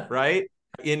 right?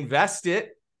 Invest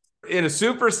it in a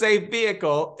super safe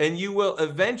vehicle and you will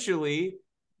eventually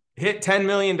hit $10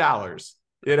 million.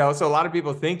 So a lot of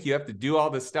people think you have to do all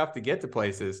this stuff to get to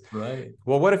places. Right.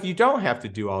 Well, what if you don't have to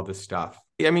do all this stuff?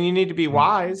 I mean, you need to be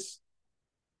wise,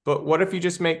 but what if you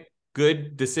just make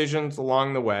good decisions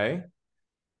along the way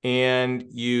and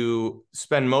you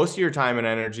spend most of your time and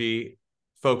energy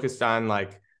focused on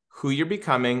like who you're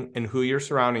becoming and who you're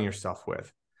surrounding yourself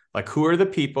with? Like, who are the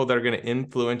people that are going to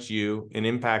influence you and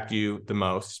impact you the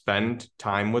most? Spend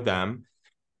time with them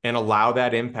and allow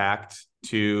that impact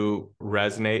to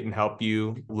resonate and help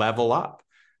you level up.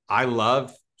 I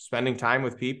love spending time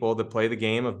with people that play the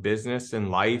game of business and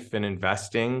life and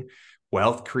investing,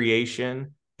 wealth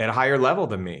creation at a higher level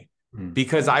than me,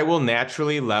 because I will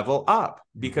naturally level up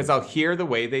because I'll hear the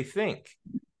way they think.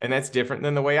 And that's different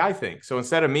than the way I think. So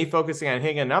instead of me focusing on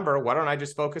hitting a number, why don't I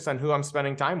just focus on who I'm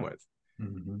spending time with?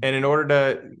 And in order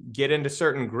to get into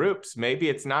certain groups, maybe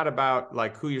it's not about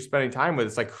like who you're spending time with.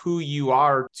 It's like who you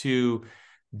are to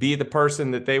be the person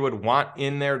that they would want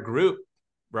in their group,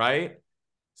 right?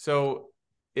 So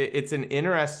it's an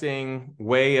interesting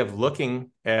way of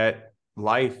looking at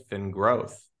life and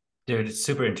growth. Dude, it's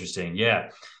super interesting. Yeah.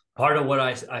 Part of what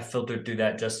I filtered through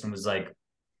that, Justin, was like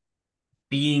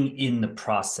being in the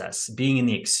process, being in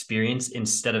the experience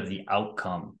instead of the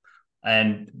outcome.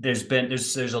 And there's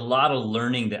a lot of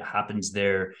learning that happens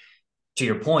there. To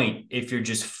your point, if you're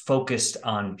just focused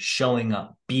on showing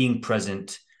up, being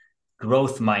present,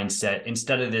 growth mindset,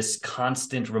 instead of this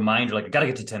constant reminder, like, I got to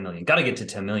get to 10 million, got to get to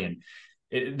 10 million.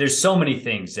 There's so many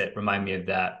things that remind me of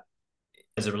that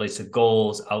as it relates to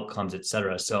goals, outcomes, et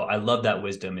cetera. So I love that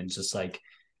wisdom. And just like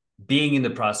being in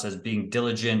the process, being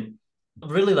diligent,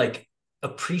 really like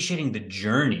appreciating the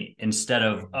journey instead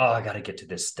of, oh, I got to get to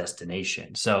this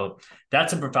destination. So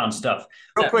that's some profound stuff.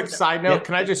 Real quick side note,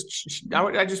 can I just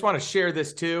want to share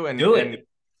this too. And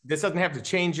this doesn't have to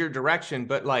change your direction,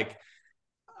 but like,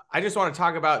 I just want to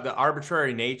talk about the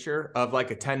arbitrary nature of like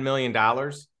a $10 million.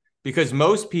 because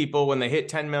most people, when they hit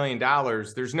 $10 million,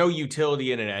 there's no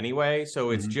utility in it anyway. So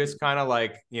it's just kind of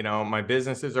like, my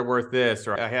businesses are worth this,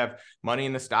 or I have money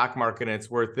in the stock market and it's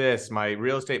worth this, my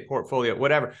real estate portfolio,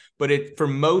 whatever. But for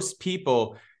most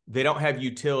people, they don't have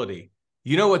utility.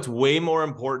 You know what's way more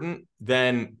important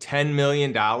than $10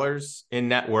 million in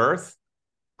net worth?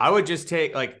 I would just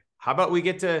take, how about we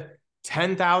get to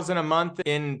 10,000 a month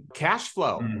in cash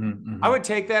flow? I would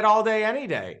take that all day, any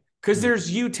day, because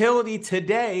there's utility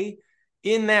today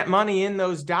in that money, in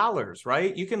those dollars,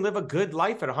 right? You can live a good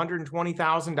life at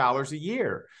 $120,000 a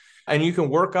year, and you can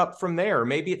work up from there.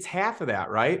 Maybe it's half of that,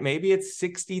 right? Maybe it's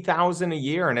 60,000 a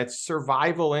year and it's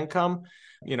survival income.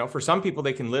 For some people,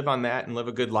 they can live on that and live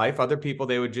a good life. Other people,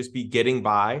 they would just be getting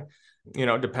by.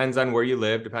 Depends on where you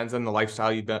live, depends on the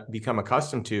lifestyle you become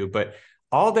accustomed to. But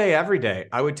all day, every day,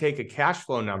 I would take a cash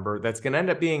flow number that's going to end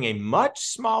up being a much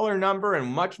smaller number and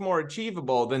much more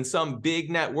achievable than some big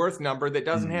net worth number that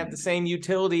doesn't have the same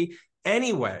utility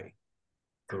anyway.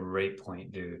 Great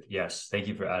point, dude. Yes. Thank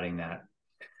you for adding that.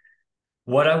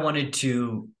 What I wanted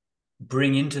to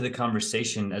bring into the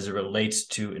conversation as it relates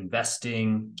to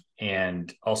investing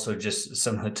and also just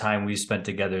some of the time we've spent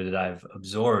together that I've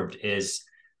absorbed is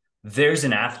there's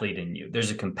an athlete in you.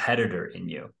 There's a competitor in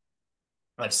you.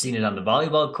 I've seen it on the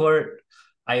volleyball court.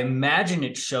 I imagine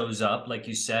it shows up, like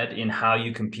you said, in how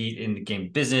you compete in the game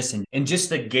business and just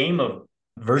the game of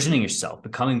versioning yourself,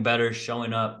 becoming better,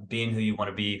 showing up, being who you want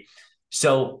to be.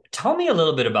 So tell me a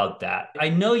little bit about that. I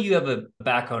know you have a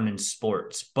background in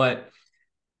sports, but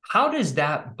how does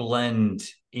that blend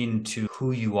into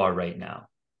who you are right now?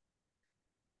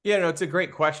 Yeah, no, it's a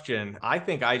great question. I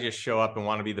think I just show up and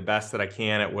want to be the best that I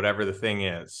can at whatever the thing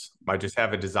is. I just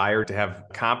have a desire to have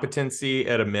competency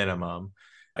at a minimum,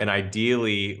 and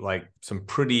ideally like some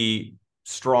pretty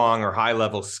strong or high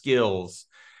level skills.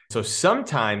 So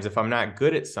sometimes if I'm not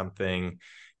good at something,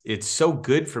 it's so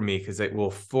good for me because it will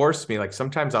force me. Like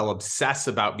sometimes I'll obsess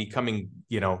about becoming,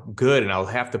 good, and I'll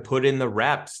have to put in the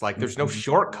reps. Like there's no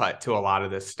shortcut to a lot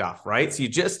of this stuff, right? So you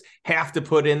just have to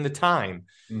put in the time.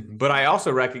 But I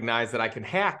also recognize that I can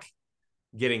hack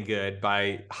getting good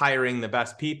by hiring the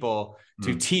best people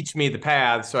to teach me the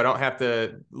path. So I don't have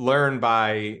to learn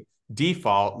by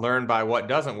default, learn by what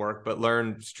doesn't work, but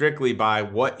learn strictly by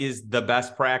what is the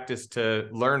best practice to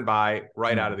learn by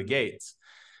right out of the gates.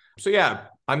 So yeah,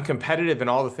 I'm competitive in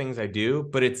all the things I do,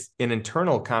 but it's an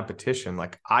internal competition.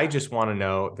 Like I just want to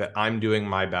know that I'm doing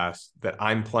my best, that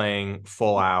I'm playing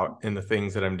full out in the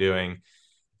things that I'm doing.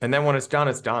 And then when it's done,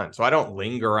 it's done. So I don't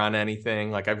linger on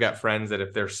anything. Like I've got friends that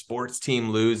if their sports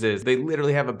team loses, they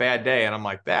literally have a bad day. And I'm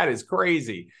like, that is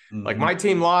crazy. Like my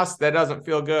team lost, that doesn't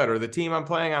feel good. Or the team I'm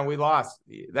playing on, we lost.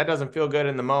 That doesn't feel good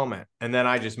in the moment. And then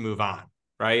I just move on,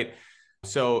 right?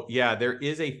 So yeah, there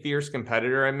is a fierce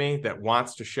competitor in me that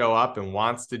wants to show up and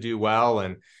wants to do well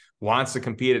and wants to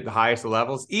compete at the highest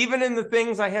levels, even in the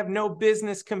things I have no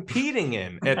business competing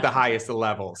in at the highest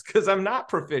levels, because I'm not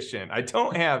proficient. I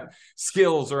don't have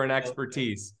skills or an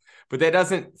expertise, but that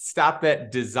doesn't stop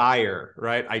that desire,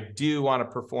 right? I do want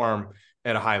to perform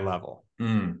at a high level.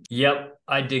 Yep.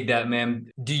 I dig that,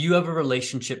 man. Do you have a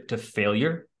relationship to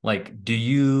failure?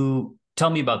 Tell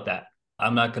me about that?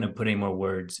 I'm not going to put any more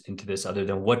words into this other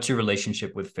than what's your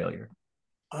relationship with failure?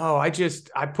 Oh,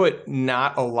 I put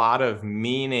not a lot of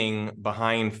meaning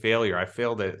behind failure. I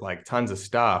failed at like tons of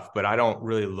stuff, but I don't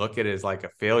really look at it as like a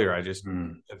failure. I just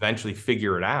eventually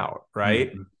figure it out,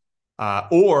 right?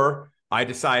 Or I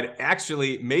decide,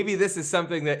 actually, maybe this is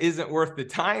something that isn't worth the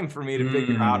time for me to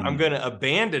figure out. I'm going to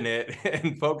abandon it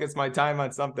and focus my time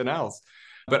on something else.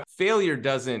 But failure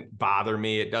doesn't bother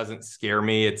me. It doesn't scare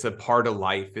me. It's a part of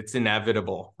life. It's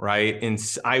inevitable, right? And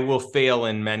I will fail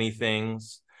in many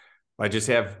things. I just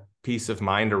have peace of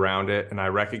mind around it. And I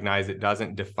recognize it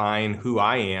doesn't define who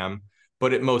I am,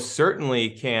 but it most certainly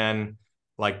can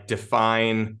like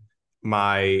define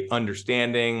my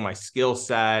understanding, my skill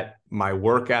set, my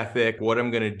work ethic, what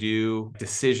I'm going to do,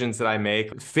 decisions that I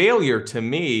make. Failure to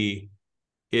me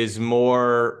is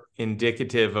more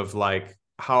indicative of like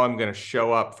how I'm going to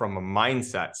show up from a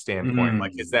mindset standpoint.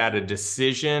 Like, is that a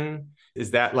decision?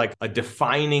 Is that like a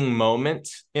defining moment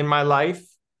in my life?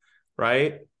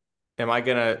 Right? Am I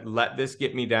going to let this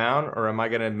get me down, or am I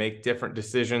going to make different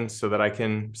decisions so that I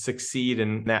can succeed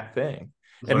in that thing?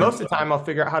 And most of the time I'll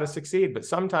figure out how to succeed, but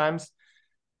sometimes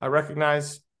I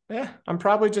recognize, I'm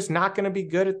probably just not going to be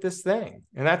good at this thing.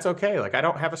 And that's okay. Like I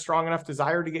don't have a strong enough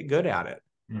desire to get good at it.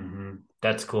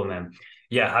 That's cool, man.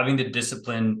 Yeah. Having the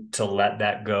discipline to let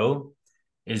that go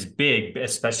is big,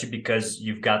 especially because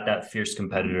you've got that fierce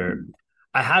competitor.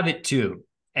 I have it too.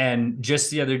 And just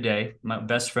the other day, my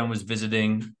best friend was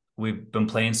visiting. We've been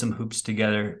playing some hoops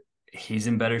together. He's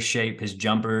in better shape. His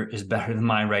jumper is better than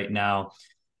mine right now.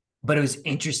 But it was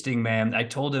interesting, man. I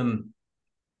told him,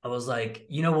 I was like,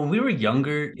 when we were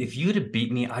younger, if you'd have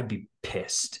beat me, I'd be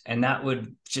pissed. And that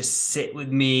would just sit with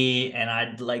me. And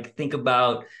I'd like think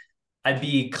about, I'd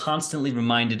be constantly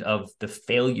reminded of the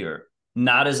failure,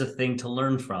 not as a thing to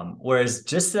learn from. Whereas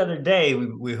just the other day,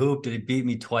 we hooped and he beat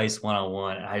me twice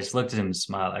one-on-one. And I just looked at him and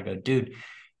smiled. I go, dude,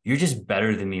 you're just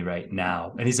better than me right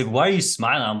now. And he's like, why are you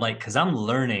smiling? I'm like, because I'm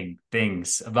learning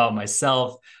things about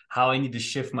myself, how I need to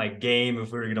shift my game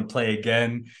if we're going to play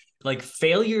again. Like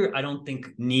failure, I don't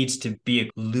think needs to be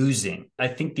losing. I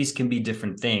think these can be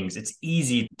different things. It's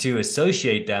easy to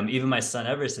associate them. Even my son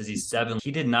Ever says he's 7. He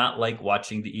did not like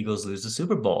watching the Eagles lose the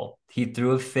Super Bowl. He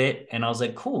threw a fit and I was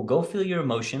like, cool, go feel your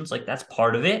emotions. Like that's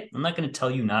part of it. I'm not going to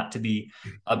tell you not to be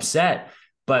upset,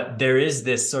 but there is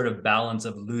this sort of balance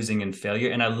of losing and failure.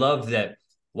 And I love that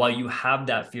while you have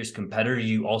that fierce competitor,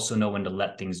 you also know when to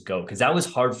let things go. Cause that was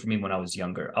hard for me when I was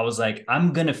younger. I was like,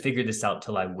 I'm going to figure this out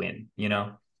till I win,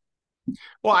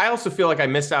 Well, I also feel like I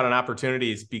missed out on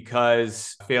opportunities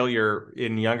because failure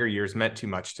in younger years meant too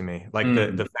much to me. Like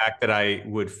the fact that I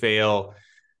would fail,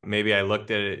 maybe I looked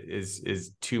at it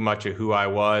is too much of who I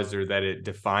was, or that it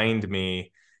defined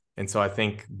me. And so I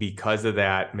think because of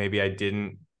that, maybe I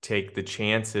didn't take the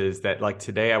chances that like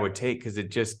today I would take, because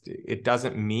it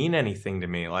doesn't mean anything to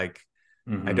me. Like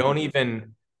I don't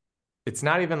even, it's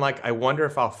not even like, I wonder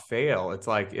if I'll fail. It's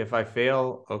like, if I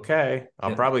fail, okay,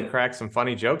 I'll probably crack some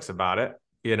funny jokes about it.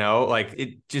 Like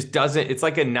it just doesn't, it's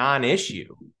like a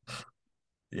non-issue.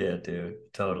 Yeah, dude,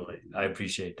 totally. I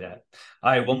appreciate that.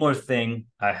 All right, one more thing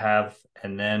I have,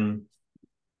 and then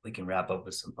we can wrap up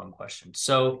with some fun questions.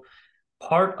 So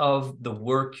part of the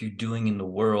work you're doing in the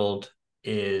world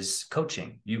is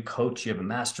coaching. You coach, you have a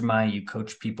mastermind, you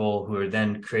coach people who are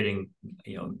then creating,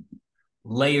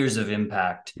 layers of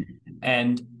impact.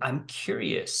 And I'm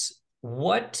curious,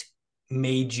 what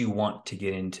made you want to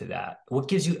get into that? What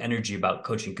gives you energy about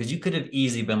coaching? Because you could have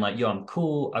easily been like, yo, I'm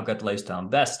cool. I've got the lifestyle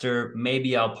investor.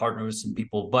 Maybe I'll partner with some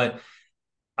people. But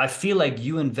I feel like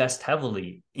you invest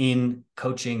heavily in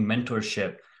coaching,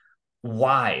 mentorship.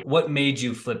 Why? What made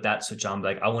you flip that switch on?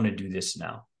 Like, I want to do this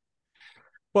now.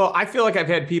 Well, I feel like I've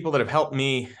had people that have helped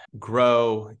me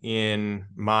grow in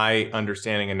my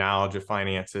understanding and knowledge of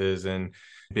finances and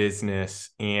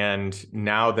business. And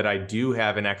now that I do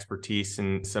have an expertise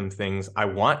in some things, I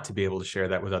want to be able to share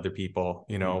that with other people.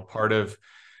 Part of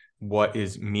what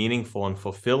is meaningful and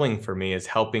fulfilling for me is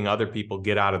helping other people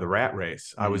get out of the rat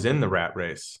race. I was in the rat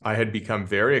race. I had become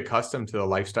very accustomed to the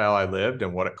lifestyle I lived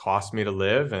and what it cost me to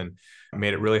live, and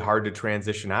made it really hard to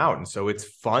transition out. And so it's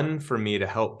fun for me to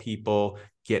help people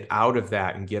get out of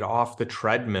that and get off the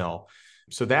treadmill.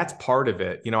 So that's part of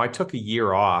it. I took a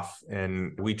year off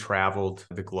and we traveled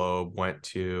the globe,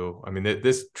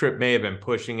 this trip may have been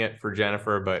pushing it for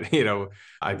Jennifer, but,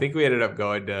 I think we ended up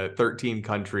going to 13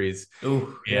 countries.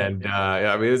 Ooh, and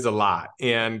it was a lot.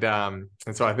 And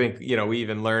so I think, we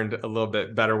even learned a little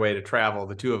bit better way to travel,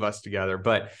 the two of us together.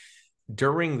 But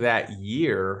during that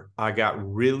year, I got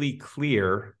really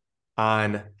clear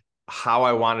on how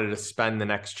I wanted to spend the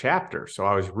next chapter. So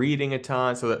I was reading a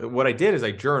ton. So what I did is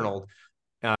I journaled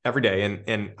every day,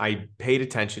 and I paid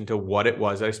attention to what it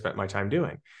was that I spent my time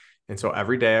doing. And so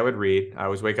every day I would read. I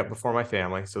always wake up before my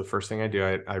family. So the first thing I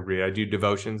do, I read. I do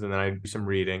devotions, and then I do some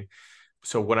reading.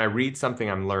 So when I read something,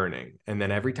 I'm learning. And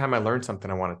then every time I learn something,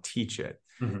 I want to teach it.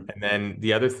 And then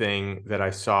the other thing that I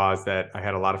saw is that I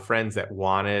had a lot of friends that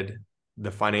wanted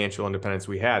the financial independence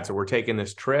we had. So we're taking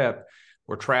this trip,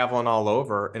 we're traveling all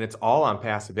over, and it's all on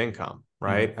passive income,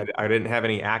 right? I didn't have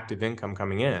any active income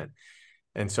coming in.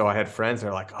 And so I had friends that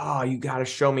are like, oh, you got to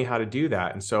show me how to do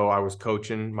that. And so I was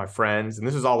coaching my friends, and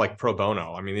this is all like pro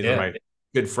bono. I mean, these are my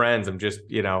good friends. I'm just,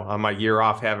 on my year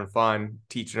off, having fun,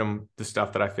 teaching them the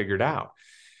stuff that I figured out.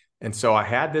 And so I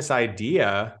had this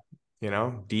idea,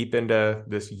 deep into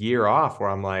this year off, where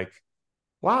I'm like,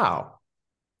 wow,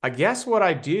 I guess what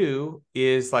I do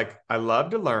is like, I love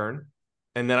to learn,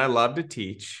 and then I love to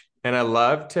teach, and I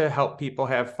love to help people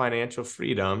have financial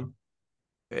freedom.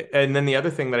 And then the other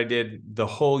thing that I did the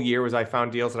whole year was I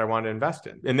found deals that I wanted to invest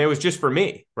in. And it was just for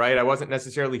me, right? I wasn't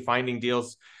necessarily finding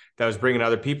deals that was bringing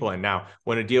other people in. Now,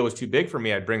 when a deal was too big for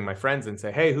me, I'd bring my friends and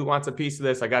say, hey, who wants a piece of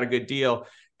this? I got a good deal.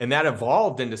 And that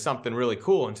evolved into something really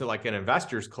cool, into like an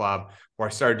investors club, where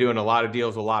I started doing a lot of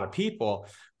deals with a lot of people.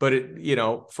 But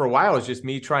it, for a while, it was just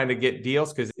me trying to get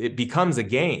deals, because it becomes a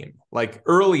game. Like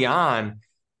early on,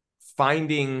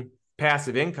 finding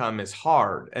passive income is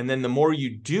hard. And then the more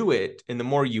you do it and the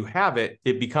more you have it,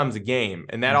 it becomes a game.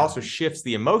 And that also shifts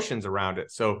the emotions around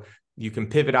it. So you can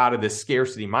pivot out of this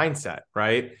scarcity mindset,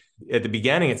 right? At the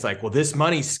beginning, it's like, well, this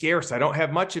money's scarce. I don't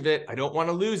have much of it. I don't want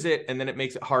to lose it. And then it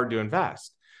makes it hard to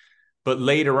invest. But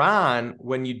later on,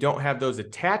 when you don't have those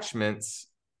attachments,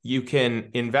 you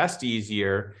can invest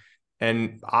easier.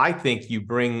 And I think you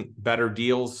bring better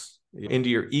deals into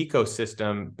your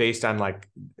ecosystem based on like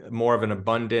more of an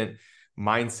abundant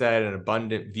mindset, an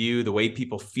abundant view, the way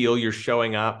people feel you're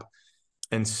showing up.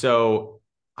 And so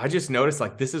I just noticed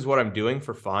like, this is what I'm doing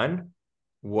for fun.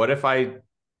 What if I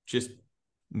just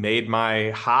made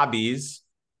my hobbies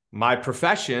my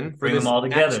profession for Bring this them all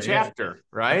together, next chapter,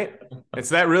 right? And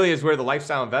so that really is where the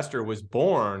Lifestyle Investor was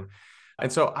born.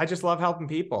 And so I just love helping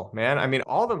people, man. I mean,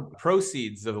 all the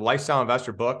proceeds of the Lifestyle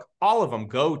Investor book, all of them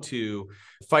go to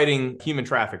fighting human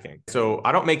trafficking. So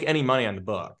I don't make any money on the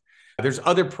book. There's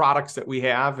other products that we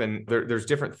have, and there's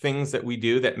different things that we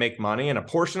do that make money. And a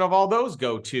portion of all those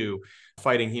go to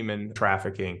fighting human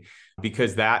trafficking,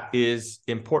 because that is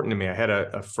important to me. I had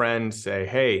a friend say,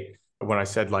 hey, when I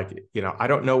said like, I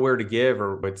don't know where to give,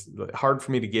 or it's hard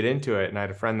for me to get into it. And I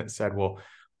had a friend that said, well,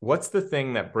 what's the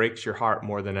thing that breaks your heart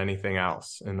more than anything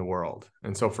else in the world?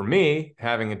 And so for me,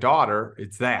 having a daughter,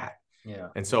 it's that. Yeah.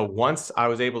 And so once I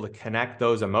was able to connect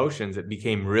those emotions, it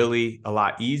became really a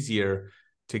lot easier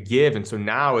to give. And so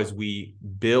now as we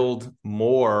build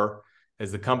more,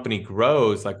 as the company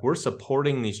grows, like we're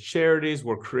supporting these charities,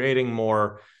 we're creating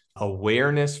more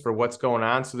awareness for what's going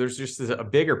on. So there's just a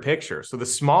bigger picture. So the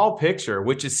small picture,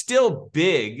 which is still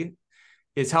big,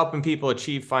 is helping people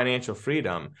achieve financial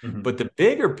freedom. Mm-hmm. But the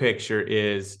bigger picture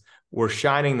is we're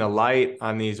shining the light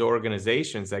on these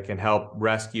organizations that can help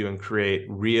rescue and create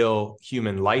real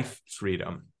human life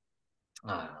freedom.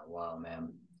 Wow,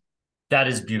 man. That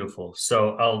is beautiful.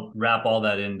 So I'll wrap all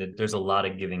that in. That there's a lot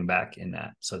of giving back in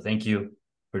that. So thank you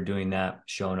for doing that,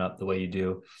 showing up the way you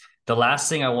do. The last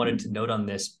thing I wanted to note on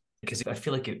this, because I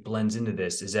feel like it blends into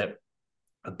this, is that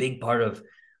a big part of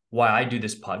why I do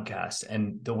this podcast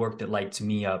and the work that lights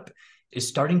me up is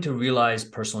starting to realize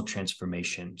personal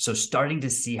transformation. So starting to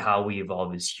see how we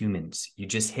evolve as humans. You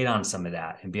just hit on some of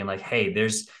that and being like, hey,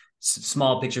 there's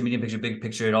small picture, medium picture, big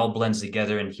picture. It all blends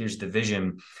together and here's the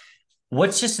vision.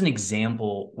 What's just an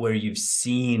example where you've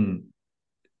seen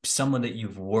someone that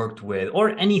you've worked with, or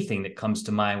anything that comes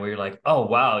to mind where you're like, oh,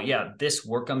 wow, yeah, this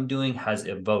work I'm doing has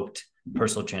evoked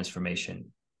personal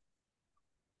transformation?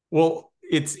 Well,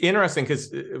 it's interesting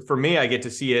because for me, I get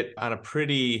to see it on a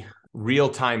pretty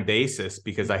real-time basis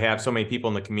because I have so many people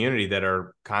in the community that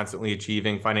are constantly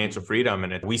achieving financial freedom,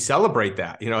 and we celebrate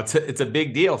that. It's a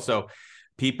big deal. So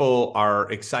people are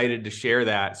excited to share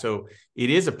that. So it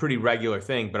is a pretty regular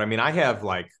thing. But I mean, I have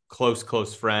like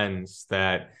close friends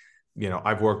that,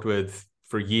 I've worked with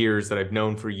for years, that I've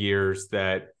known for years,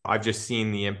 that I've just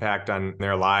seen the impact on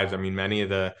their lives. I mean, many of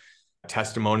the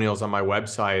testimonials on my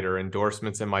website or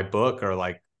endorsements in my book are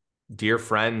like dear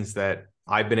friends that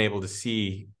I've been able to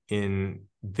see in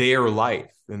their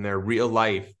life, in their real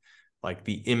life, like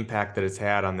the impact that it's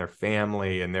had on their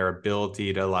family and their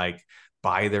ability to like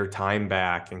buy their time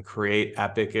back and create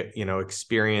epic,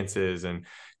 experiences and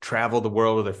travel the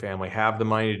world with their family, have the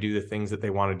money to do the things that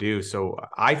they want to do. So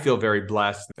I feel very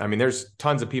blessed. I mean, there's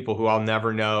tons of people who I'll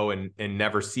never know and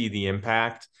never see the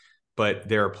impact, but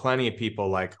there are plenty of people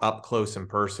like up close and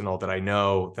personal that I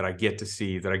know, that I get to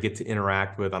see, that I get to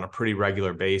interact with on a pretty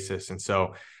regular basis. And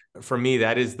so for me,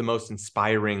 that is the most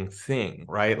inspiring thing,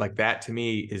 right? Like that to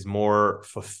me is more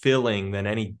fulfilling than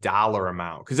any dollar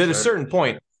amount. Because at a certain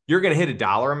point, you're going to hit a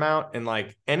dollar amount, and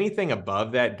like anything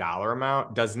above that dollar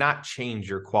amount does not change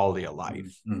your quality of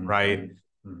life, right?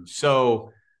 Mm-hmm.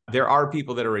 So there are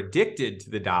people that are addicted to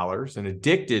the dollars and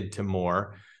addicted to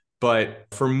more. But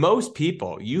for most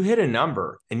people, you hit a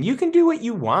number and you can do what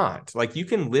you want. Like you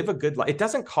can live a good life. It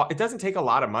doesn't take a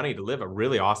lot of money to live a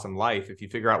really awesome life if you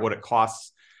figure out what it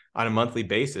costs on a monthly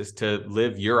basis to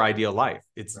live your ideal life.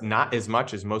 It's not as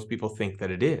much as most people think that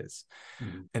it is.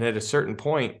 Mm-hmm. And at a certain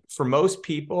point, for most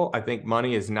people, I think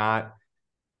money is not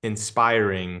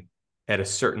inspiring at a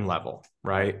certain level,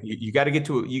 right? You got to get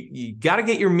to, you got to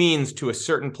get your means to a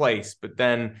certain place, but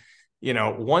then,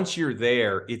 once you're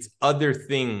there, it's other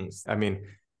things. I mean,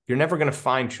 you're never going to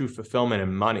find true fulfillment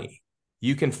in money.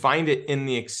 You can find it in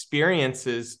the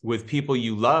experiences with people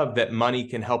you love that money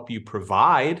can help you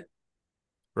provide,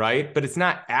 right? But it's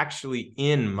not actually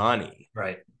in money.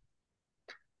 Right.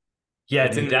 Yeah,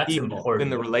 it's dude, in the that's people, important. In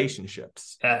the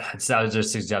relationships. That was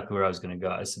just exactly where I was going to go.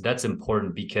 I said, that's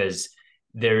important because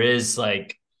there is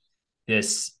like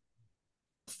this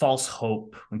false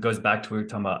hope. It goes back to what we were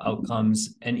talking about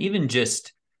outcomes, and even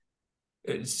just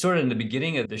sort of in the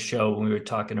beginning of the show when we were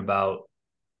talking about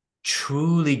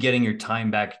truly getting your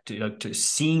time back to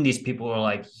seeing these people who are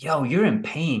like, yo, you're in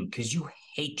pain because you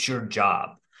hate your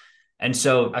job. And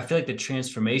so I feel like the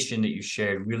transformation that you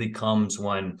shared really comes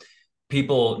when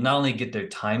people not only get their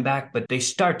time back, but they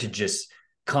start to just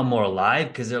come more alive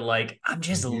because they're like, I'm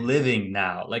just living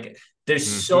now. Like there's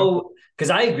so, because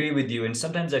I agree with you. And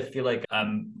sometimes I feel like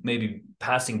I'm maybe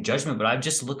passing judgment, but I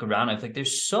just look around. I feel like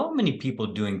there's so many people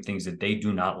doing things that they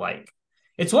do not like.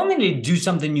 It's one thing to do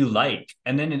something you like,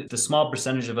 and then the small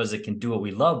percentage of us that can do what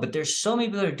we love, but there's so many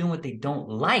people that are doing what they don't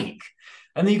like.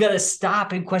 And then you got to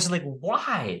stop and question, like,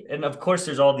 why? And of course,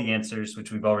 there's all the answers,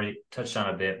 which we've already touched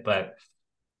on a bit, but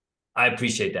I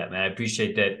appreciate that, man. I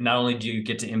appreciate that not only do you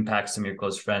get to impact some of your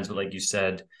close friends, but like you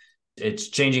said, it's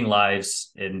changing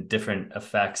lives in different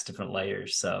effects, different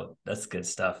layers. So that's good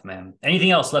stuff, man.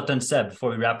 Anything else left unsaid before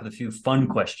we wrap with a few fun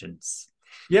questions?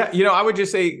 Yeah, I would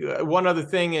just say one other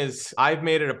thing is I've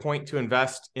made it a point to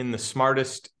invest in the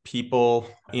smartest people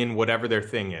in whatever their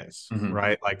thing is,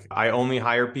 right? Like I only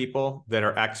hire people that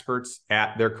are experts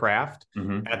at their craft,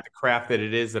 at the craft that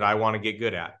it is that I want to get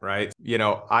good at, right?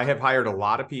 I have hired a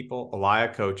lot of people, a lot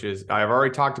of coaches. I've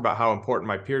already talked about how important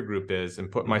my peer group is and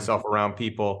put myself around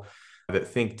people that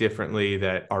think differently,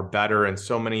 that are better in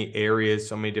so many areas,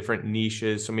 so many different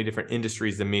niches, so many different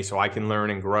industries than me, so I can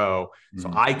learn and grow,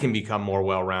 so I can become more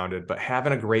well-rounded. But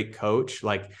having a great coach,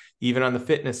 like even on the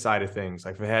fitness side of things,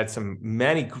 like I've had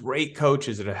many great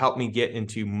coaches that have helped me get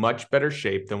into much better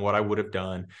shape than what I would have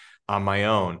done on my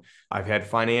own. I've had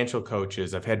financial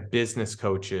coaches, I've had business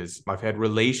coaches, I've had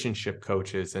relationship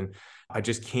coaches, and I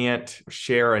just can't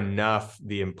share enough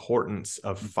the importance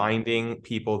of finding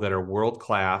people that are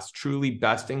world-class, truly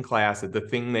best in class at the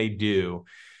thing they do,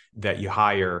 that you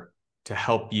hire to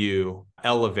help you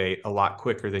elevate a lot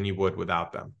quicker than you would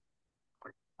without them.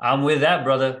 I'm with that,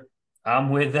 brother. I'm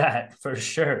with that for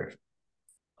sure.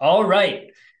 All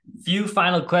right. Few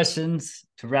final questions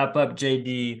to wrap up,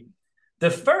 JD.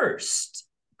 The first,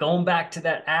 going back to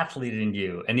that athlete in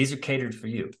you, and these are catered for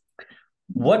you.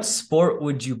 What sport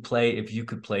would you play if you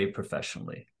could play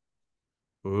professionally?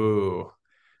 Ooh.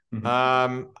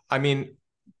 I mean,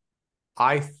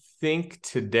 I think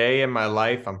today in my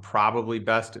life, I'm probably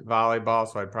best at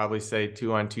volleyball. So I'd probably say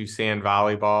 2-on-2 sand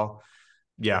volleyball.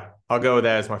 Yeah, I'll go with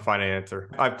that as my final answer.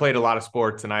 I've played a lot of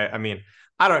sports, and I mean,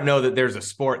 I don't know that there's a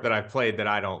sport that I've played that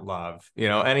I don't love.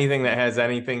 Anything that has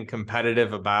anything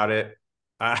competitive about it,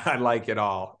 I like it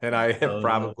all. And I have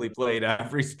probably played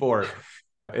every sport.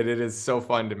 And it is so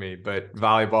fun to me, but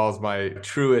volleyball is my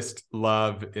truest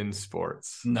love in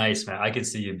sports. Nice, man. I could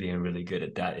see you being really good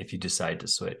at that if you decide to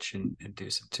switch and do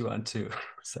some 2-on-2.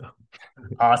 So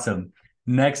awesome.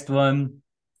 Next one,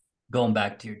 going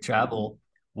back to your travel,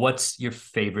 what's your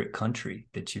favorite country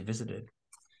that you visited?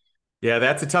 Yeah,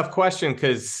 that's a tough question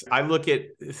because I look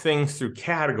at things through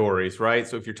categories, right?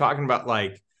 So if you're talking about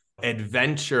like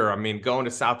adventure, I mean, going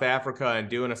to South Africa and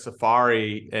doing a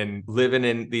safari and living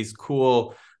in these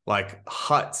cool like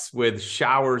huts with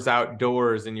showers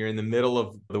outdoors, and you're in the middle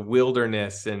of the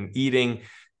wilderness and eating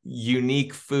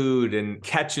unique food and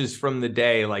catches from the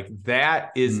day, like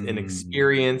that is an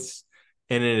experience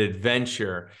and an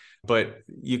adventure. But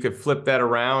you could flip that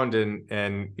around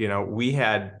and we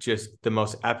had just the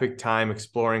most epic time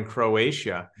exploring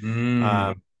Croatia.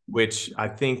 Which I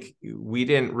think we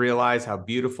didn't realize how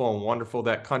beautiful and wonderful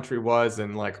that country was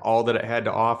and like all that it had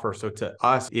to offer. So to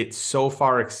us, it so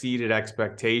far exceeded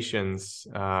expectations.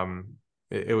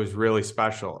 It was really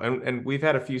special. And we've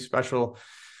had a few special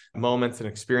moments and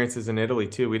experiences in Italy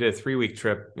too. We did a 3-week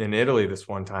trip in Italy this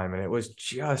one time, and it was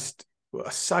just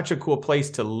such a cool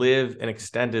place to live an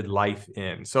extended life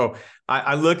in. So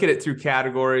I look at it through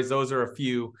categories. Those are a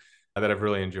few that I've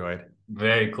really enjoyed.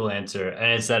 Very cool answer.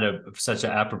 And it's at such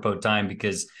an apropos time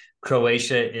because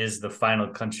Croatia is the final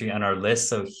country on our list.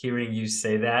 So hearing you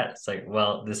say that, it's like,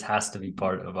 well, this has to be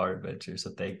part of our adventure.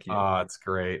 So thank you. Oh, it's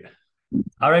great.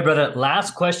 All right, brother.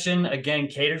 Last question, again,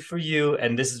 catered for you.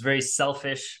 And this is very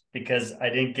selfish because I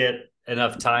didn't get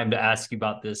enough time to ask you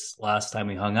about this last time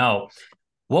we hung out.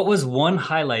 What was one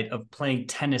highlight of playing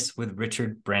tennis with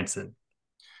Richard Branson?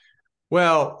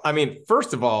 Well, I mean,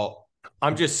 first of all,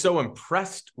 I'm just so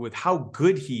impressed with how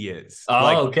good he is.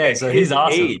 Oh, okay. So he's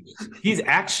awesome. He's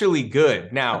actually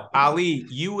good. Now, Ali,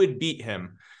 you would beat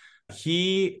him.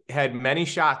 He had many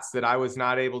shots that I was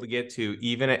not able to get to,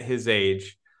 even at his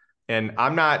age. And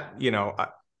I'm not,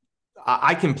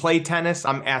 I can play tennis.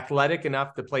 I'm athletic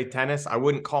enough to play tennis. I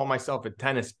wouldn't call myself a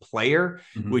tennis player,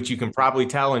 which you can probably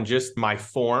tell in just my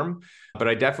form. But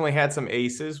I definitely had some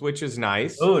aces, which is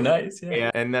nice. Oh, nice.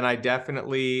 Yeah. And then I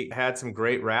definitely had some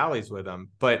great rallies with him.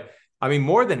 But I mean,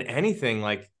 more than anything,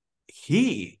 like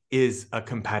he is a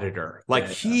competitor. Like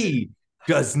he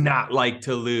does not like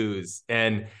to lose.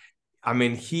 And I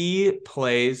mean, he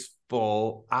plays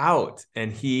people out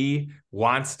and he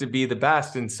wants to be the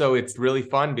best. And so it's really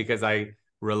fun because I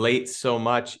relate so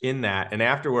much in that. And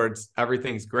afterwards,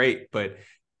 everything's great. But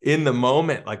in the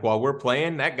moment, like while we're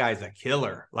playing, that guy's a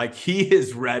killer. Like he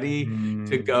is ready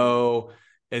to go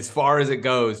as far as it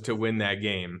goes to win that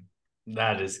game.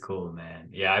 That is cool, man.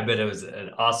 Yeah, I bet it was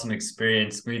an awesome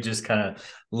experience. We just kind of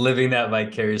living that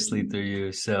vicariously through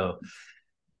you. So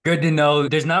good to know.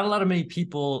 There's not a lot of many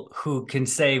people who can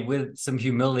say with some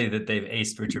humility that they've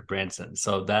aced Richard Branson.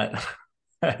 So that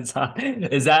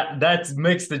that's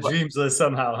makes the dreams list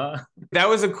somehow, huh? That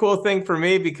was a cool thing for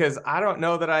me because I don't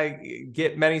know that I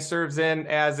get many serves in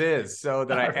as is. So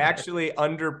that I actually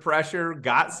under pressure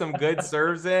got some good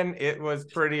serves in. It was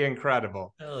pretty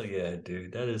incredible. Hell yeah,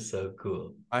 dude. That is so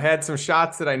cool. I had some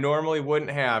shots that I normally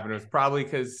wouldn't have. And it was probably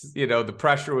because, the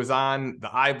pressure was on, the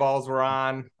eyeballs were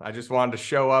on. I just wanted to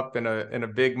show up in a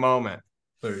big moment.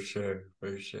 For sure.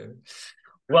 For sure.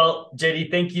 Well,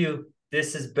 JD, thank you.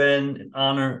 This has been an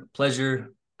honor,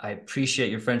 pleasure. I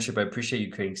appreciate your friendship. I appreciate you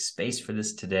creating space for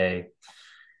this today.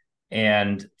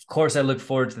 And of course, I look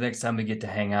forward to the next time we get to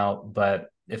hang out. But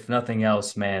if nothing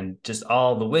else, man, just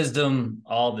all the wisdom,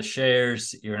 all the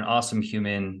shares. You're an awesome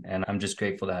human. And I'm just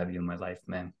grateful to have you in my life,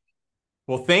 man.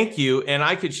 Well, thank you. And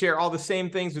I could share all the same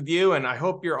things with you. And I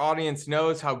hope your audience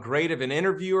knows how great of an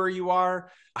interviewer you are,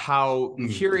 how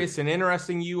curious and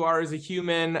interesting you are as a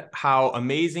human, how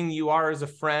amazing you are as a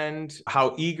friend,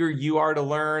 how eager you are to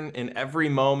learn in every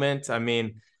moment. I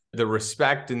mean, the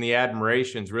respect and the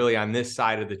admiration is really on this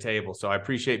side of the table. So I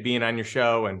appreciate being on your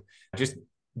show and just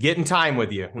getting time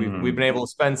with you. We've been able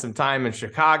to spend some time in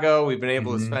Chicago. We've been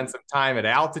able to spend some time at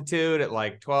altitude at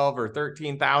like 12 or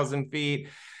 13,000 feet.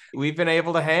 We've been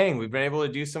able to hang. We've been able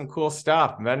to do some cool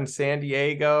stuff. Met in San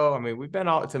Diego. I mean, we've been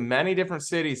out to many different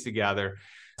cities together.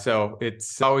 So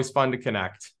it's always fun to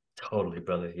connect. Totally,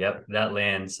 brother. Yep, that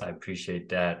lands. I appreciate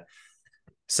that.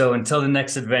 So until the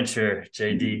next adventure,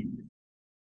 JD.